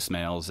checking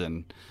voicemails,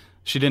 and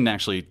she didn't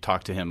actually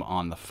talk to him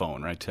on the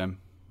phone, right, Tim?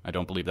 I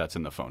don't believe that's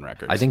in the phone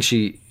records. I think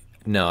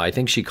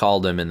she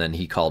called him, and then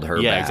he called her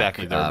back. Yeah,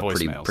 exactly. There were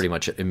voicemails. Pretty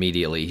much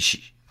immediately.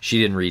 She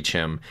didn't reach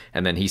him,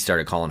 and then he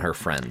started calling her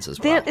friends as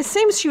well. Then it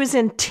seems she was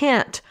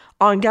intent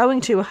on going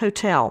to a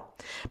hotel,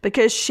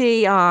 because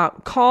she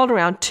called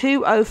around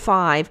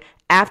 2:05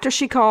 after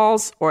she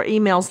calls or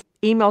emails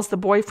the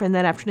boyfriend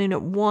that afternoon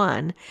at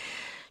 1.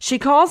 She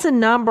calls a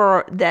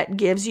number that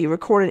gives you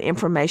recorded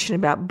information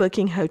about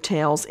booking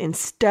hotels in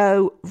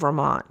Stowe,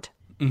 Vermont.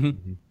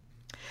 Mm-hmm.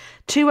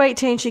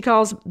 2:18, she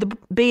calls the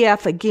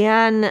BF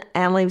again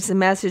and leaves a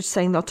message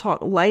saying they'll talk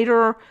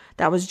later.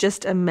 That was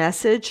just a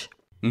message.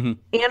 Mm-hmm.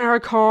 In her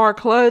car,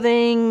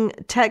 clothing,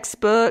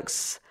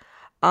 textbooks,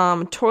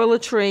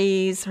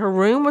 toiletries. Her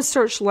room was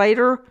searched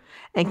later,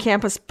 and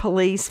campus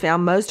police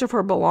found most of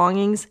her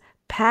belongings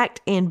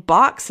packed in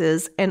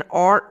boxes and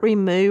art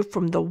removed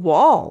from the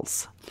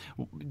walls.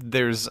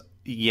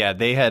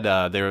 They had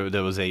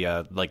there was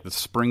a like the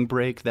spring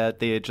break that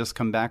they had just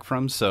come back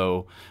from,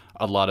 so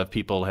a lot of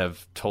people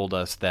have told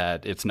us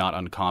that it's not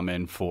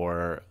uncommon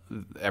for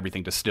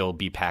everything to still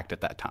be packed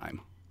at that time.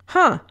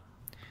 Huh.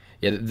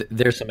 Yeah,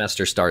 their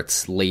semester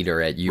starts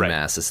later at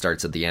UMass. It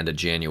starts at the end of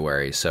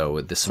January, so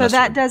the So semester.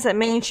 that doesn't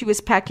mean she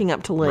was packing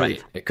up to leave.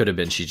 Right. It could have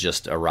been she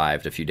just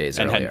arrived a few days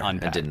earlier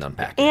and didn't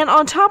unpack. And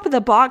on top of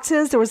the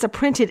boxes, there was a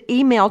printed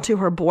email to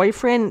her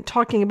boyfriend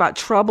talking about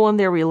trouble in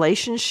their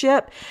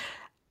relationship.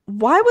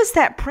 Why was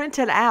that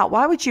printed out?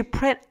 Why would you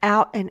print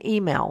out an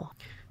email?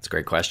 It's a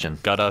great question.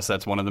 Got us.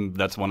 That's one of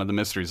the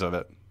mysteries of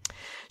it.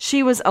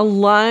 She was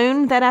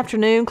alone that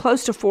afternoon,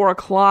 close to 4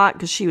 o'clock,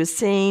 because she was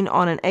seen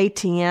on an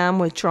ATM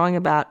withdrawing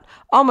about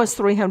almost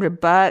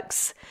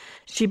 $300.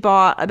 She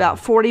bought about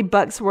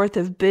 $40 worth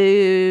of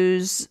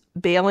booze,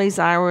 Bailey's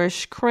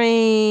Irish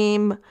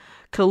Cream,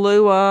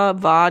 Kahlua,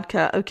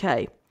 vodka.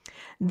 Okay.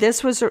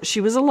 She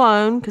was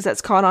alone, because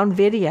that's caught on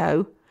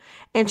video,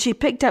 and she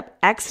picked up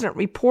accident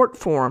report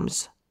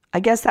forms. I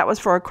guess that was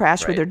for a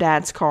crash with her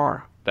dad's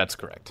car. That's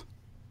correct.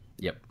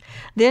 Yep.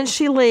 Then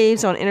she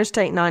leaves on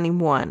Interstate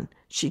 91.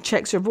 She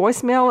checks her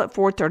voicemail at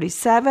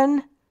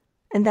 4:37,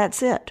 and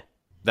that's it.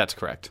 That's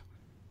correct.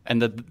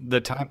 And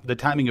the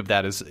timing of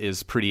that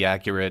is pretty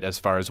accurate as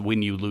far as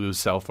when you lose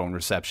cell phone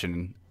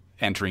reception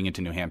entering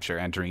into New Hampshire,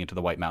 entering into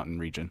the White Mountain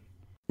region.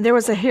 There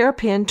was a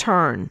hairpin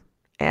turn,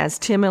 as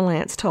Tim and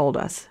Lance told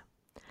us.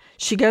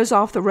 She goes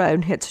off the road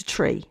and hits a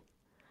tree.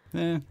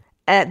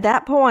 At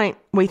that point,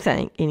 we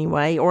think,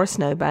 anyway, or a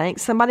snowbank,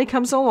 somebody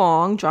comes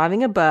along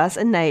driving a bus,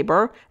 a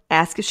neighbor,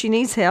 asks if she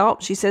needs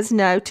help. She says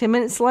no. 10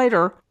 minutes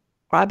later,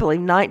 or I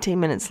believe 19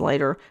 minutes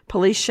later,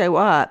 police show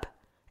up.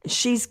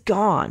 She's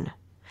gone.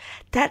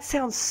 That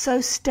sounds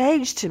so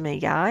staged to me,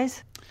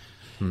 guys.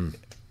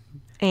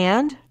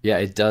 And? Yeah,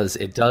 it does.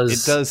 It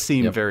does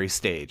seem very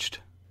staged.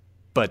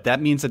 But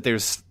that means that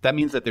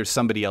there's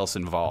somebody else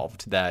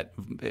involved. That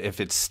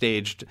if it's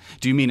staged,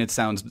 do you mean it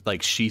sounds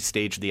like she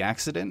staged the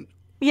accident?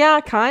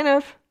 Yeah, kind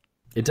of.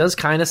 It does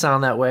kind of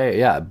sound that way,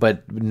 yeah,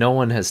 but no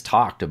one has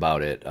talked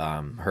about it.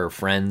 Her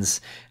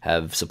friends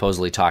have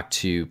supposedly talked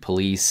to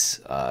police.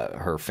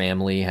 Her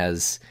family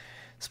has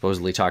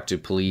supposedly talked to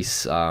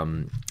police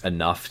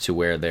enough to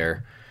where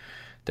they're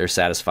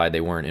satisfied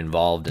they weren't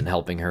involved in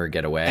helping her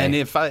get away.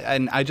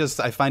 And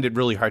I find it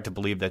really hard to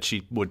believe that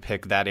she would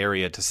pick that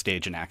area to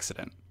stage an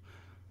accident.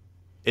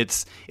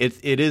 It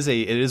is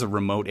a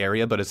remote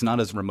area, but it's not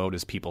as remote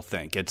as people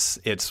think.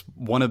 It's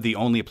one of the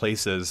only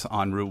places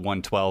on Route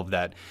 112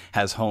 that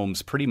has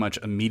homes pretty much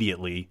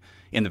immediately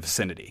in the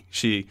vicinity.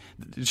 She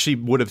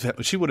would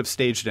have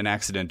staged an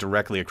accident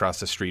directly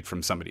across the street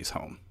from somebody's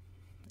home.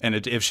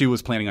 And if she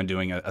was planning on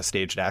doing a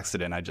staged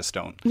accident, I just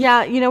don't.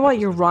 Yeah, you know what?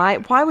 You're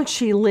right. Why would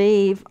she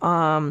leave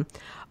all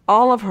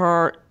of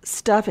her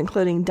stuff,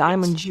 including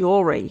diamond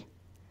jewelry,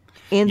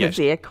 in the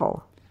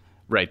vehicle?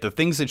 Right. The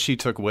things that she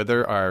took with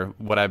her are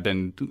what I've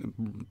been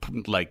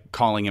like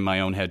calling in my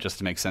own head just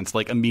to make sense,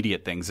 like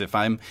immediate things. If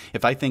I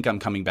think I'm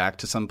coming back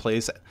to some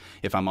place,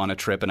 if I'm on a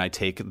trip and I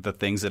take the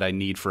things that I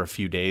need for a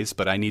few days,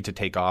 but I need to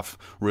take off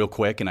real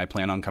quick and I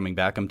plan on coming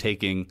back, I'm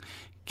taking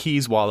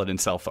keys, wallet,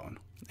 and cell phone.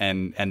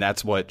 And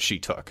that's what she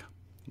took.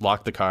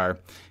 Locked the car,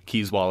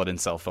 keys, wallet, and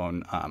cell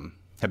phone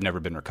have never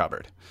been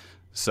recovered.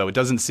 So it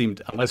doesn't seem,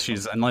 unless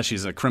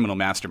she's a criminal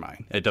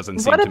mastermind, it doesn't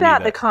seem to me that... What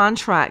about the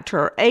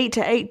contractor? 8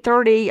 to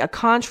 8:30, a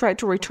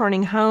contractor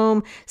returning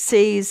home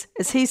sees,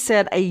 as he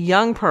said, a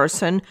young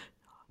person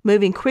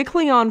moving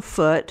quickly on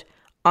foot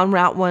on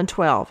Route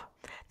 112.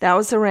 That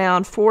was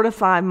around 4 to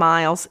 5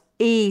 miles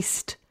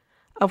east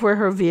of where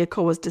her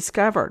vehicle was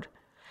discovered.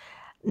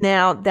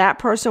 Now, that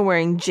person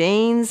wearing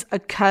jeans, a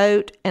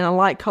coat, and a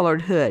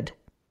light-colored hood.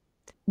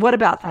 What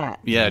about that?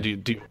 Yeah,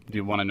 do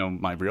you want to know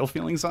my real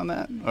feelings on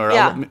that? Or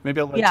maybe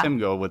I'll let Tim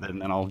go with it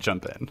and then I'll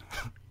jump in.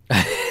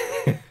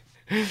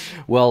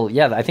 Well,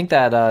 yeah, I think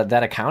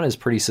that account is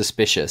pretty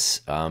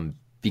suspicious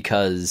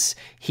because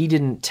he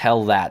didn't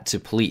tell that to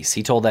police.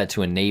 He told that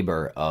to a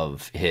neighbor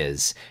of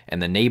his,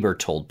 and the neighbor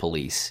told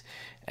police.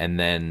 And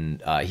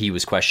then he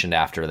was questioned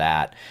after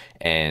that,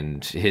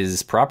 and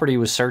his property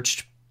was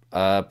searched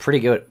pretty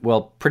good.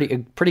 Well,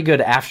 pretty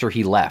good after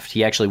he left.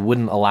 He actually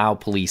wouldn't allow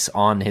police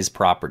on his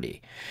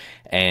property.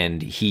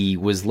 And he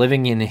was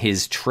living in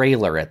his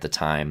trailer at the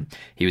time.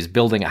 He was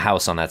building a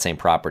house on that same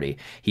property.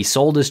 He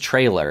sold his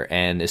trailer,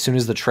 and as soon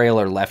as the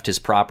trailer left his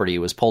property, it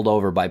was pulled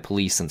over by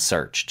police and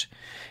searched.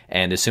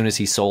 And as soon as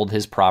he sold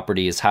his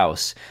property, his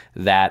house,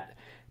 that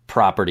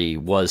property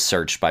was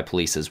searched by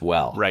police as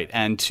well. Right,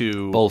 and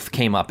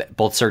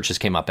both searches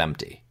came up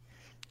empty.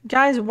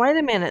 Guys, wait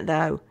a minute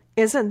though.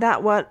 Isn't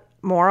that what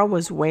Maura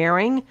was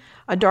wearing?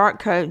 A dark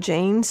coat,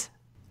 jeans?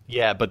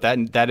 Yeah, but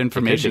that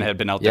information had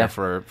been out there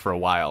for a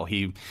while.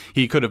 He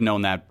could have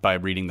known that by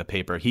reading the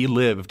paper. He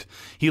lived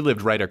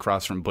right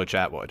across from Butch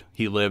Atwood.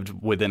 He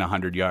lived within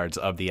 100 yards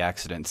of the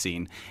accident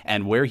scene.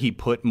 And where he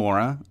put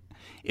Maura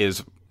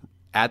is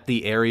at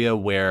the area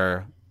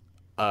where...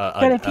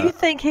 but if you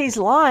think he's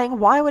lying,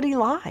 why would he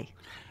lie?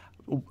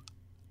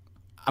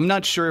 I'm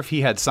not sure if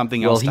he had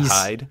something else to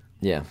hide.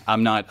 Yeah.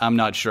 I'm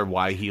not sure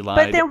why he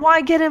lied. But then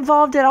why get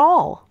involved at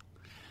all?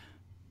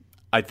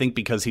 I think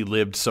because he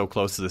lived so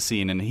close to the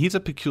scene, and he's a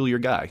peculiar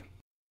guy.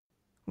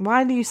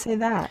 Why do you say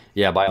that?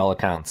 Yeah, by all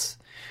accounts.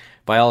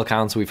 by all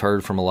accounts, we've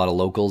heard from a lot of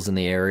locals in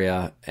the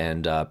area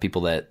and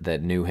people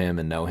that knew him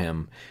and know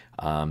him.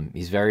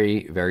 He's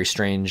very, very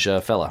strange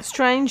fella.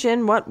 Strange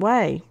in what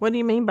way? What do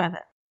you mean by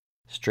that?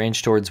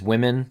 Strange towards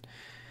women.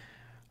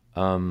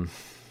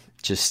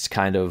 Just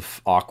kind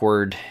of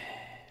awkward.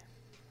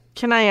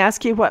 Can I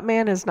ask you what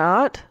man is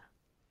not?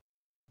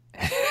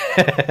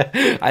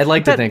 I'd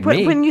like to think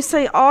me. When you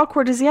say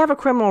awkward, does he have a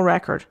criminal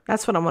record?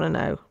 That's what I want to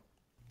know.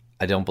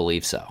 I don't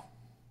believe so.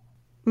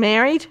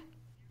 Married?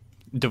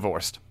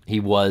 Divorced. He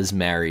was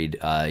married.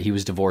 He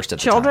was divorced at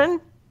the Children?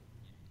 time.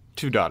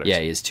 2 daughters. Yeah,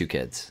 he has 2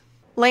 kids.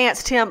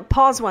 Lance, Tim,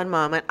 pause one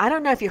moment. I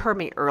don't know if you heard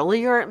me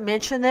earlier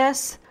mention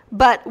this,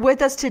 but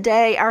with us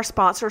today, our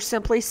sponsor,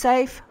 Simply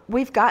Safe.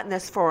 We've gotten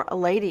this for a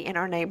lady in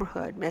our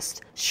neighborhood,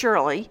 Miss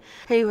Shirley,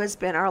 who has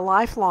been our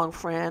lifelong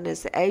friend,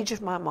 is the age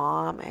of my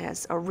mom,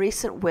 as a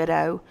recent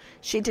widow.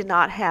 She did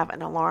not have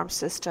an alarm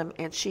system,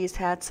 and she's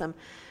had some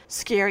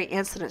scary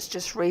incidents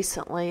just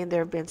recently, and there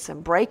have been some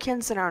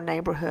break-ins in our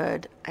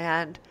neighborhood,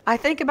 and I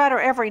think about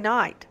her every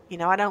night. You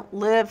know, I don't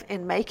live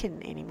in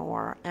Macon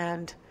anymore,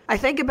 and I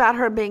think about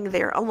her being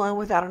there alone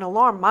without an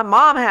alarm. My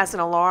mom has an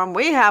alarm.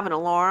 We have an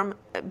alarm.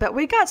 But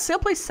we got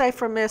Simply Safe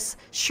for Miss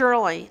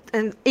Shirley.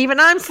 And even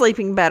I'm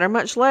sleeping better,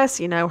 much less,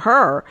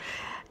 her.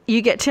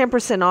 You get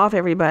 10% off,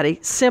 everybody.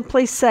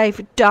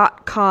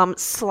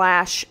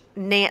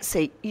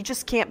 simplysafe.com/Nancy. You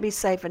just can't be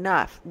safe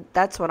enough.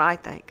 That's what I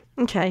think.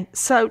 Okay,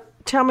 so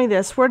tell me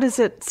this. Where does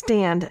it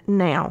stand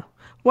now?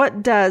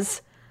 What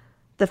does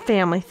the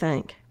family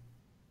think?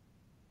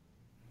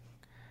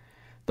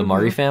 The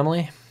Murray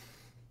family?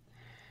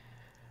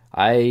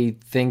 I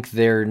think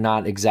they're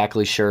not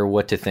exactly sure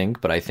what to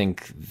think, but I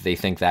think they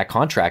think that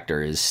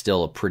contractor is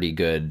still a pretty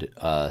good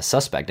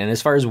suspect. And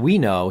as far as we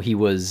know, he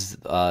was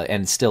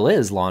and still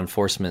is law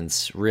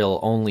enforcement's real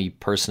only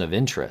person of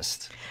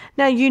interest.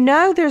 Now,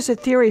 there's a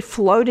theory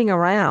floating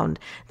around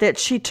that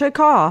she took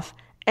off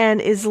and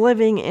is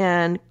living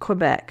in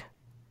Quebec.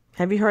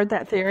 Have you heard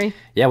that theory?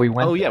 Yeah, we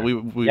went. Oh, yeah, we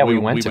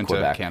went to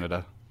Quebec.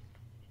 Canada.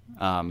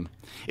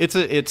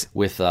 It's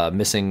with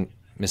missing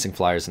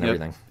flyers and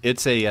everything.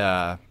 It's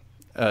a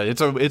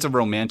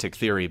romantic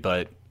theory,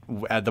 but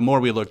the more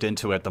we looked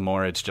into it, the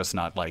more it's just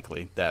not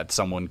likely that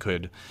someone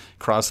could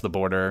cross the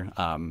border.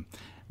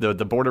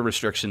 The border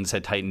restrictions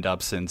had tightened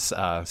up since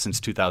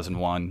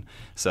 2001.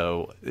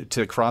 So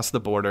to cross the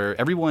border,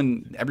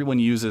 everyone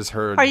uses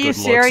her. Are you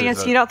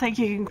serious? You don't think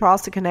you can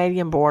cross the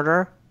Canadian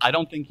border? I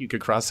don't think you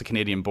could cross the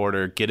Canadian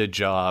border, get a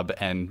job,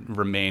 and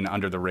remain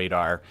under the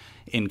radar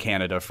in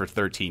Canada for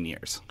 13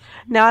 years.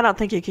 No, I don't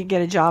think you can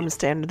get a job and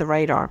stay under the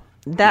radar.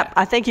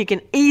 I think you can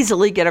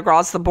easily get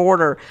across the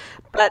border.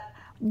 But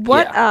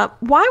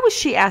why was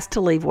she asked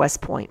to leave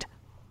West Point?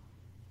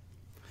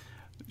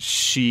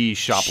 She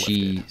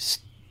shoplifted.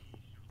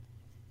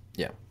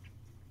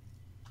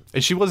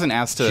 And she wasn't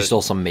asked to. She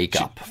stole some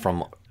makeup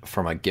from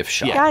a gift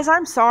shop. Yeah. Guys,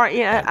 I'm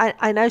sorry.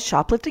 I know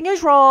shoplifting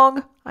is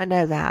wrong. I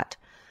know that.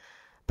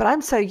 But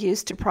I'm so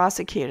used to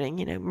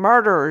prosecuting,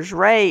 murders,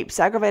 rapes,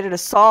 aggravated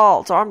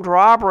assaults, armed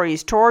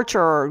robberies,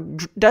 torture,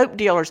 dope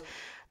dealers,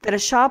 that a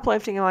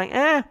shoplifting, I'm like,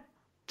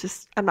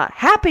 I'm not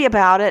happy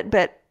about it.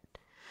 But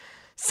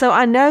so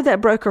I know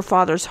that broke her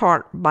father's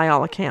heart by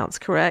all accounts,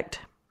 correct?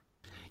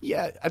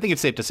 Yeah, I think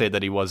it's safe to say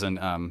that he wasn't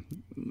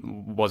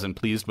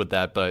pleased with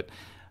that. But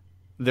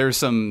there's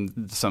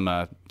some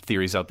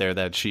theories out there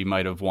that she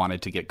might have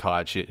wanted to get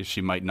caught.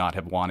 She might not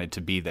have wanted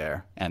to be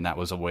there, and that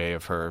was a way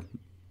of her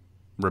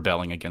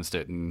rebelling against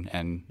it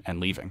and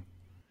leaving.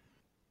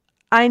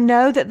 I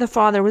know that the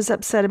father was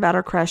upset about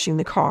her crashing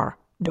the car.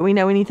 Do we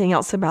know anything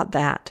else about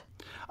that?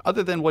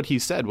 Other than what he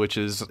said, which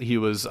is he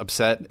was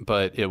upset,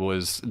 but it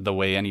was the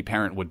way any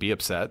parent would be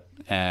upset.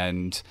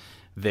 And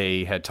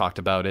they had talked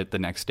about it the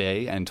next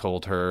day and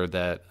told her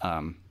that,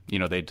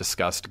 they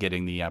discussed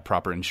getting the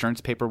proper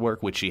insurance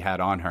paperwork, which she had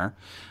on her,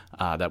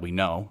 that we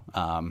know.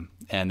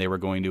 And they were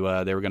going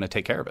to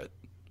take care of it.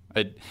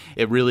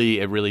 It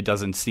really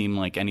doesn't seem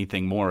like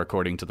anything more,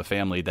 according to the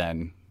family,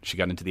 than she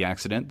got into the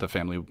accident. The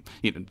family,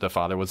 the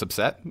father was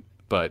upset,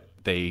 but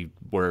they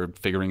were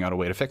figuring out a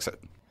way to fix it.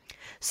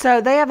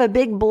 So they have a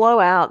big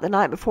blowout the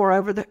night before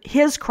over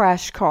his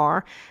crashed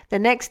car. The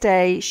next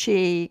day,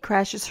 she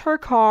crashes her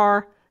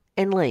car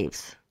and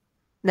leaves.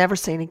 Never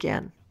seen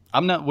again.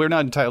 We're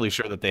not entirely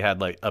sure that they had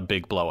like a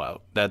big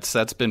blowout.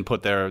 That's been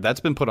put there. That's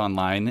been put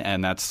online,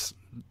 and that's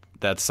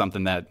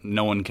something that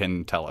no one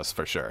can tell us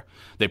for sure.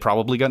 They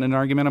probably got in an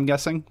argument, I'm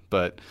guessing,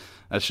 but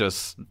that's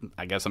just,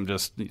 I guess I'm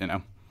just,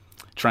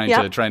 trying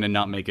to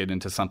not make it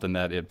into something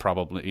that it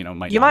probably,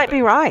 might. You not might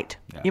be right.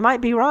 Yeah. You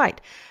might be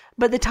right.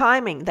 But the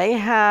timing, they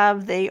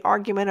have the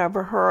argument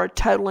over her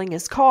totaling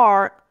his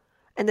car,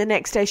 and the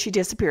next day she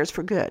disappears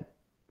for good.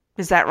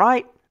 Is that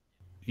right?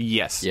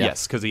 Yes, Yeah.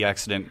 yes, because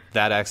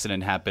that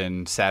accident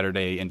happened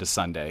Saturday into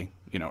Sunday,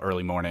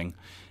 early morning,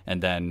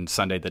 and then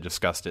Sunday they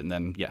discussed it, and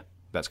then, yeah,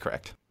 that's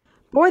correct.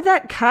 Boy,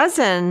 that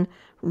cousin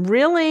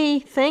really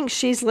thinks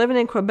she's living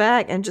in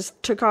Quebec and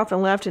just took off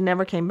and left and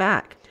never came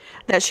back.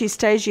 That she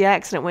staged the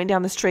accident, went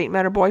down the street,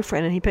 met her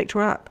boyfriend, and he picked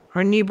her up.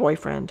 Her new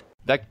boyfriend.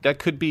 That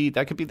could be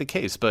the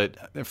case,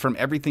 but from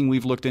everything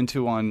we've looked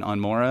into on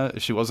Maura,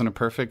 she wasn't a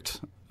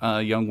perfect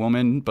young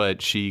woman,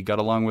 but she got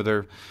along with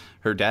her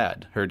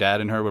dad. Her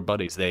dad and her were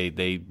buddies.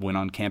 They went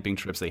on camping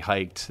trips. They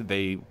hiked.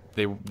 They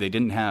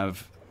didn't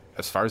have,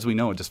 as far as we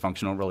know, a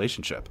dysfunctional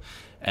relationship,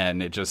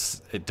 and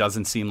it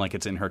doesn't seem like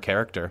it's in her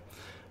character.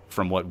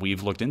 From what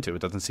we've looked into, it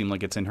doesn't seem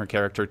like it's in her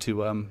character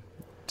to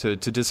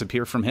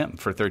disappear from him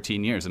for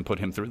 13 years and put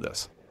him through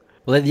this.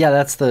 Well, yeah,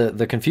 that's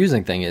the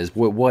confusing thing is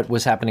what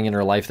was happening in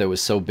her life that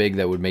was so big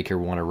that would make her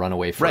want to run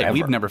away forever. Right,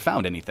 we've never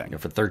found anything.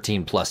 For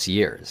 13 plus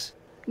years.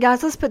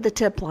 Guys, let's put the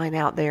tip line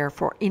out there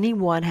for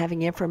anyone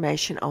having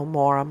information on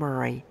Maura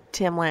Murray.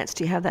 Tim Lance,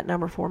 do you have that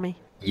number for me?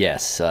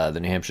 Yes, the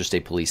New Hampshire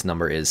State Police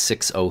number is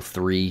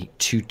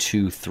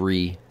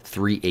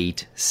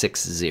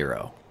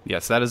 603-223-3860.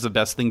 Yes, that is the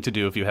best thing to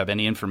do if you have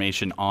any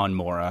information on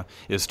Maura,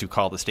 is to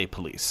call the state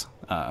police.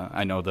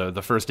 I know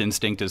the first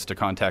instinct is to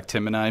contact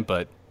Tim and I,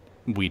 but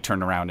we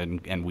turn around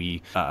and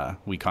we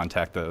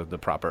contact the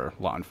proper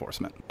law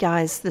enforcement.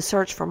 Guys, the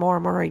search for Maura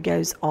Murray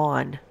goes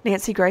on.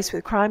 Nancy Grace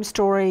with Crime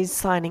Stories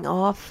signing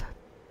off.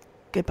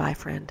 Goodbye,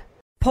 friend.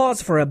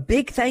 Pause for a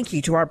big thank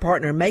you to our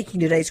partner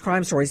making today's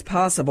crime stories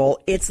possible.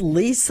 It's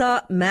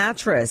Leesa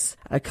Mattress,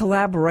 a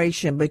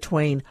collaboration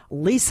between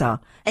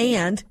Leesa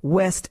and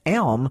West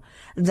Elm.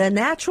 The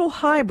natural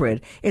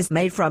hybrid is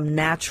made from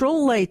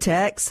natural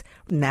latex,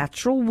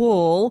 natural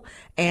wool,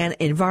 and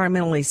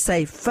environmentally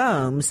safe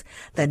foams.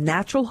 The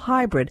natural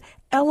hybrid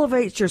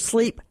elevates your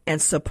sleep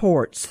and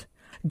supports.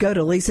 Go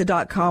to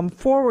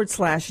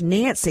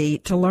leesa.com/Nancy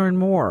to learn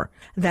more.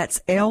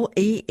 That's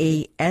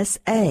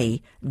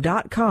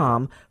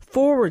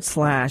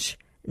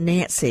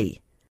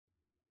LEESA.com/Nancy.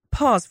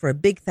 Pause for a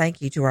big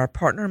thank you to our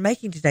partner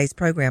making today's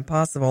program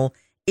possible,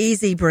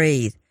 Easy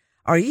Breathe.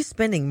 Are you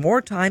spending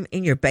more time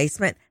in your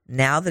basement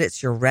now that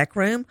it's your rec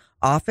room,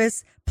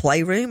 office,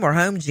 playroom, or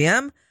home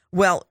gym?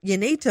 Well, you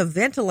need to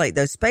ventilate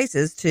those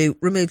spaces to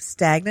remove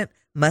stagnant,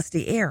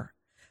 musty air.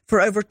 For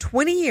over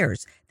 20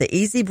 years, the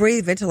Easy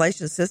Breathe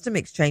ventilation system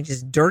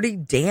exchanges dirty,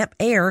 damp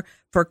air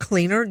for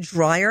cleaner,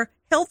 drier,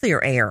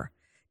 healthier air.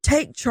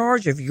 Take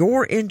charge of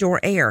your indoor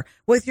air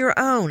with your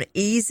own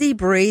Easy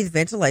Breathe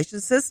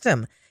ventilation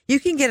system. You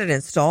can get it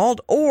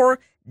installed or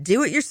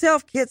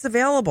do-it-yourself kits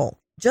available.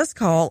 Just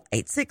call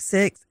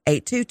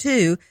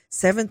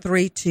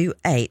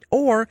 866-822-7328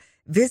 or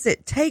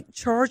visit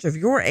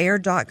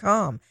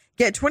takechargeofyourair.com.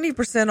 Get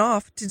 20%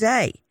 off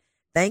today.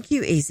 Thank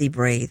you, Easy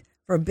Breathe,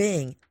 for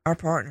being our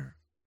partner.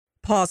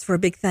 Pause for a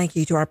big thank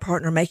you to our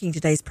partner making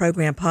today's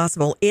program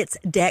possible. It's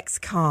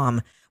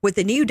Dexcom. With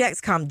the new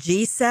Dexcom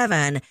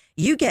G7,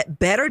 you get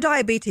better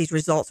diabetes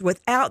results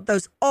without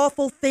those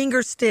awful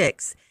finger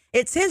sticks.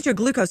 It sends your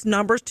glucose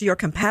numbers to your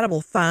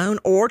compatible phone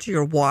or to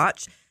your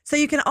watch, so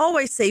you can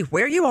always see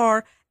where you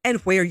are and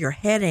where you're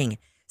heading.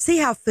 See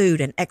how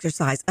food and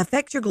exercise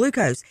affect your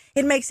glucose.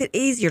 It makes it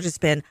easier to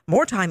spend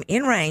more time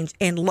in range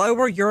and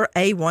lower your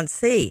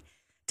A1C.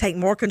 Take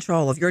more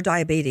control of your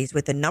diabetes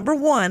with the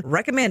 #1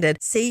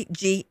 recommended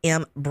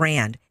CGM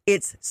brand.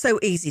 It's so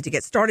easy to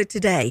get started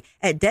today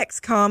at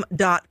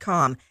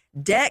Dexcom.com.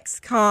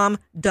 Dexcom.com.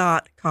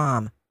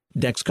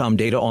 Dexcom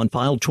data on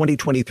file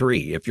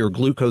 2023. If your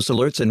glucose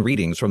alerts and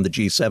readings from the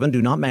G7 do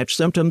not match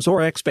symptoms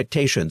or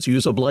expectations,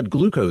 use a blood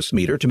glucose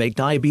meter to make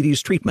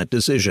diabetes treatment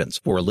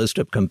decisions. For a list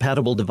of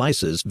compatible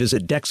devices,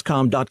 visit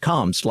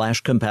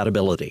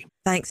Dexcom.com/compatibility.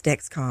 Thanks,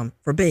 Dexcom,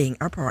 for being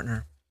our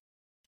partner.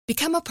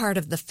 Become a part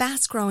of the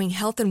fast-growing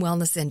health and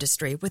wellness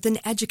industry with an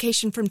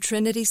education from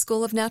Trinity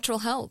School of Natural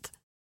Health.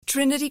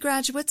 Trinity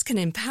graduates can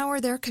empower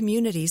their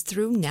communities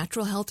through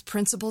natural health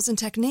principles and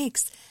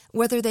techniques,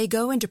 whether they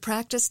go into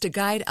practice to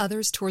guide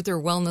others toward their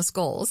wellness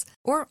goals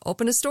or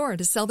open a store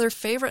to sell their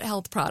favorite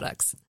health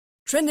products.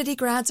 Trinity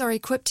grads are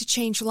equipped to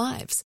change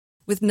lives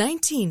with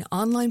 19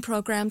 online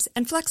programs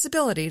and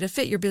flexibility to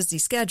fit your busy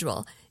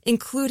schedule,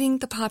 including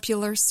the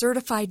popular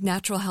Certified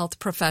Natural Health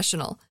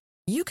Professional.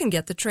 You can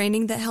get the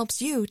training that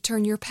helps you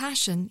turn your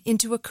passion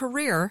into a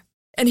career.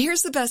 And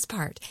here's the best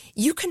part.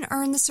 You can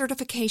earn the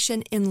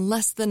certification in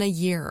less than a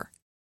year.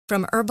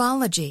 From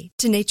herbology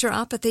to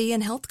naturopathy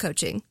and health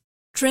coaching,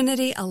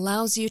 Trinity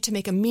allows you to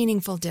make a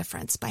meaningful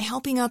difference by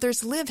helping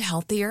others live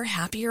healthier,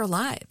 happier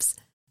lives.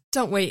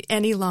 Don't wait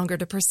any longer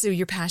to pursue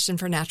your passion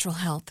for natural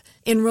health.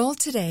 Enroll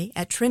today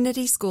at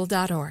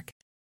trinityschool.org.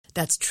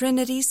 That's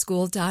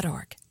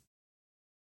trinityschool.org.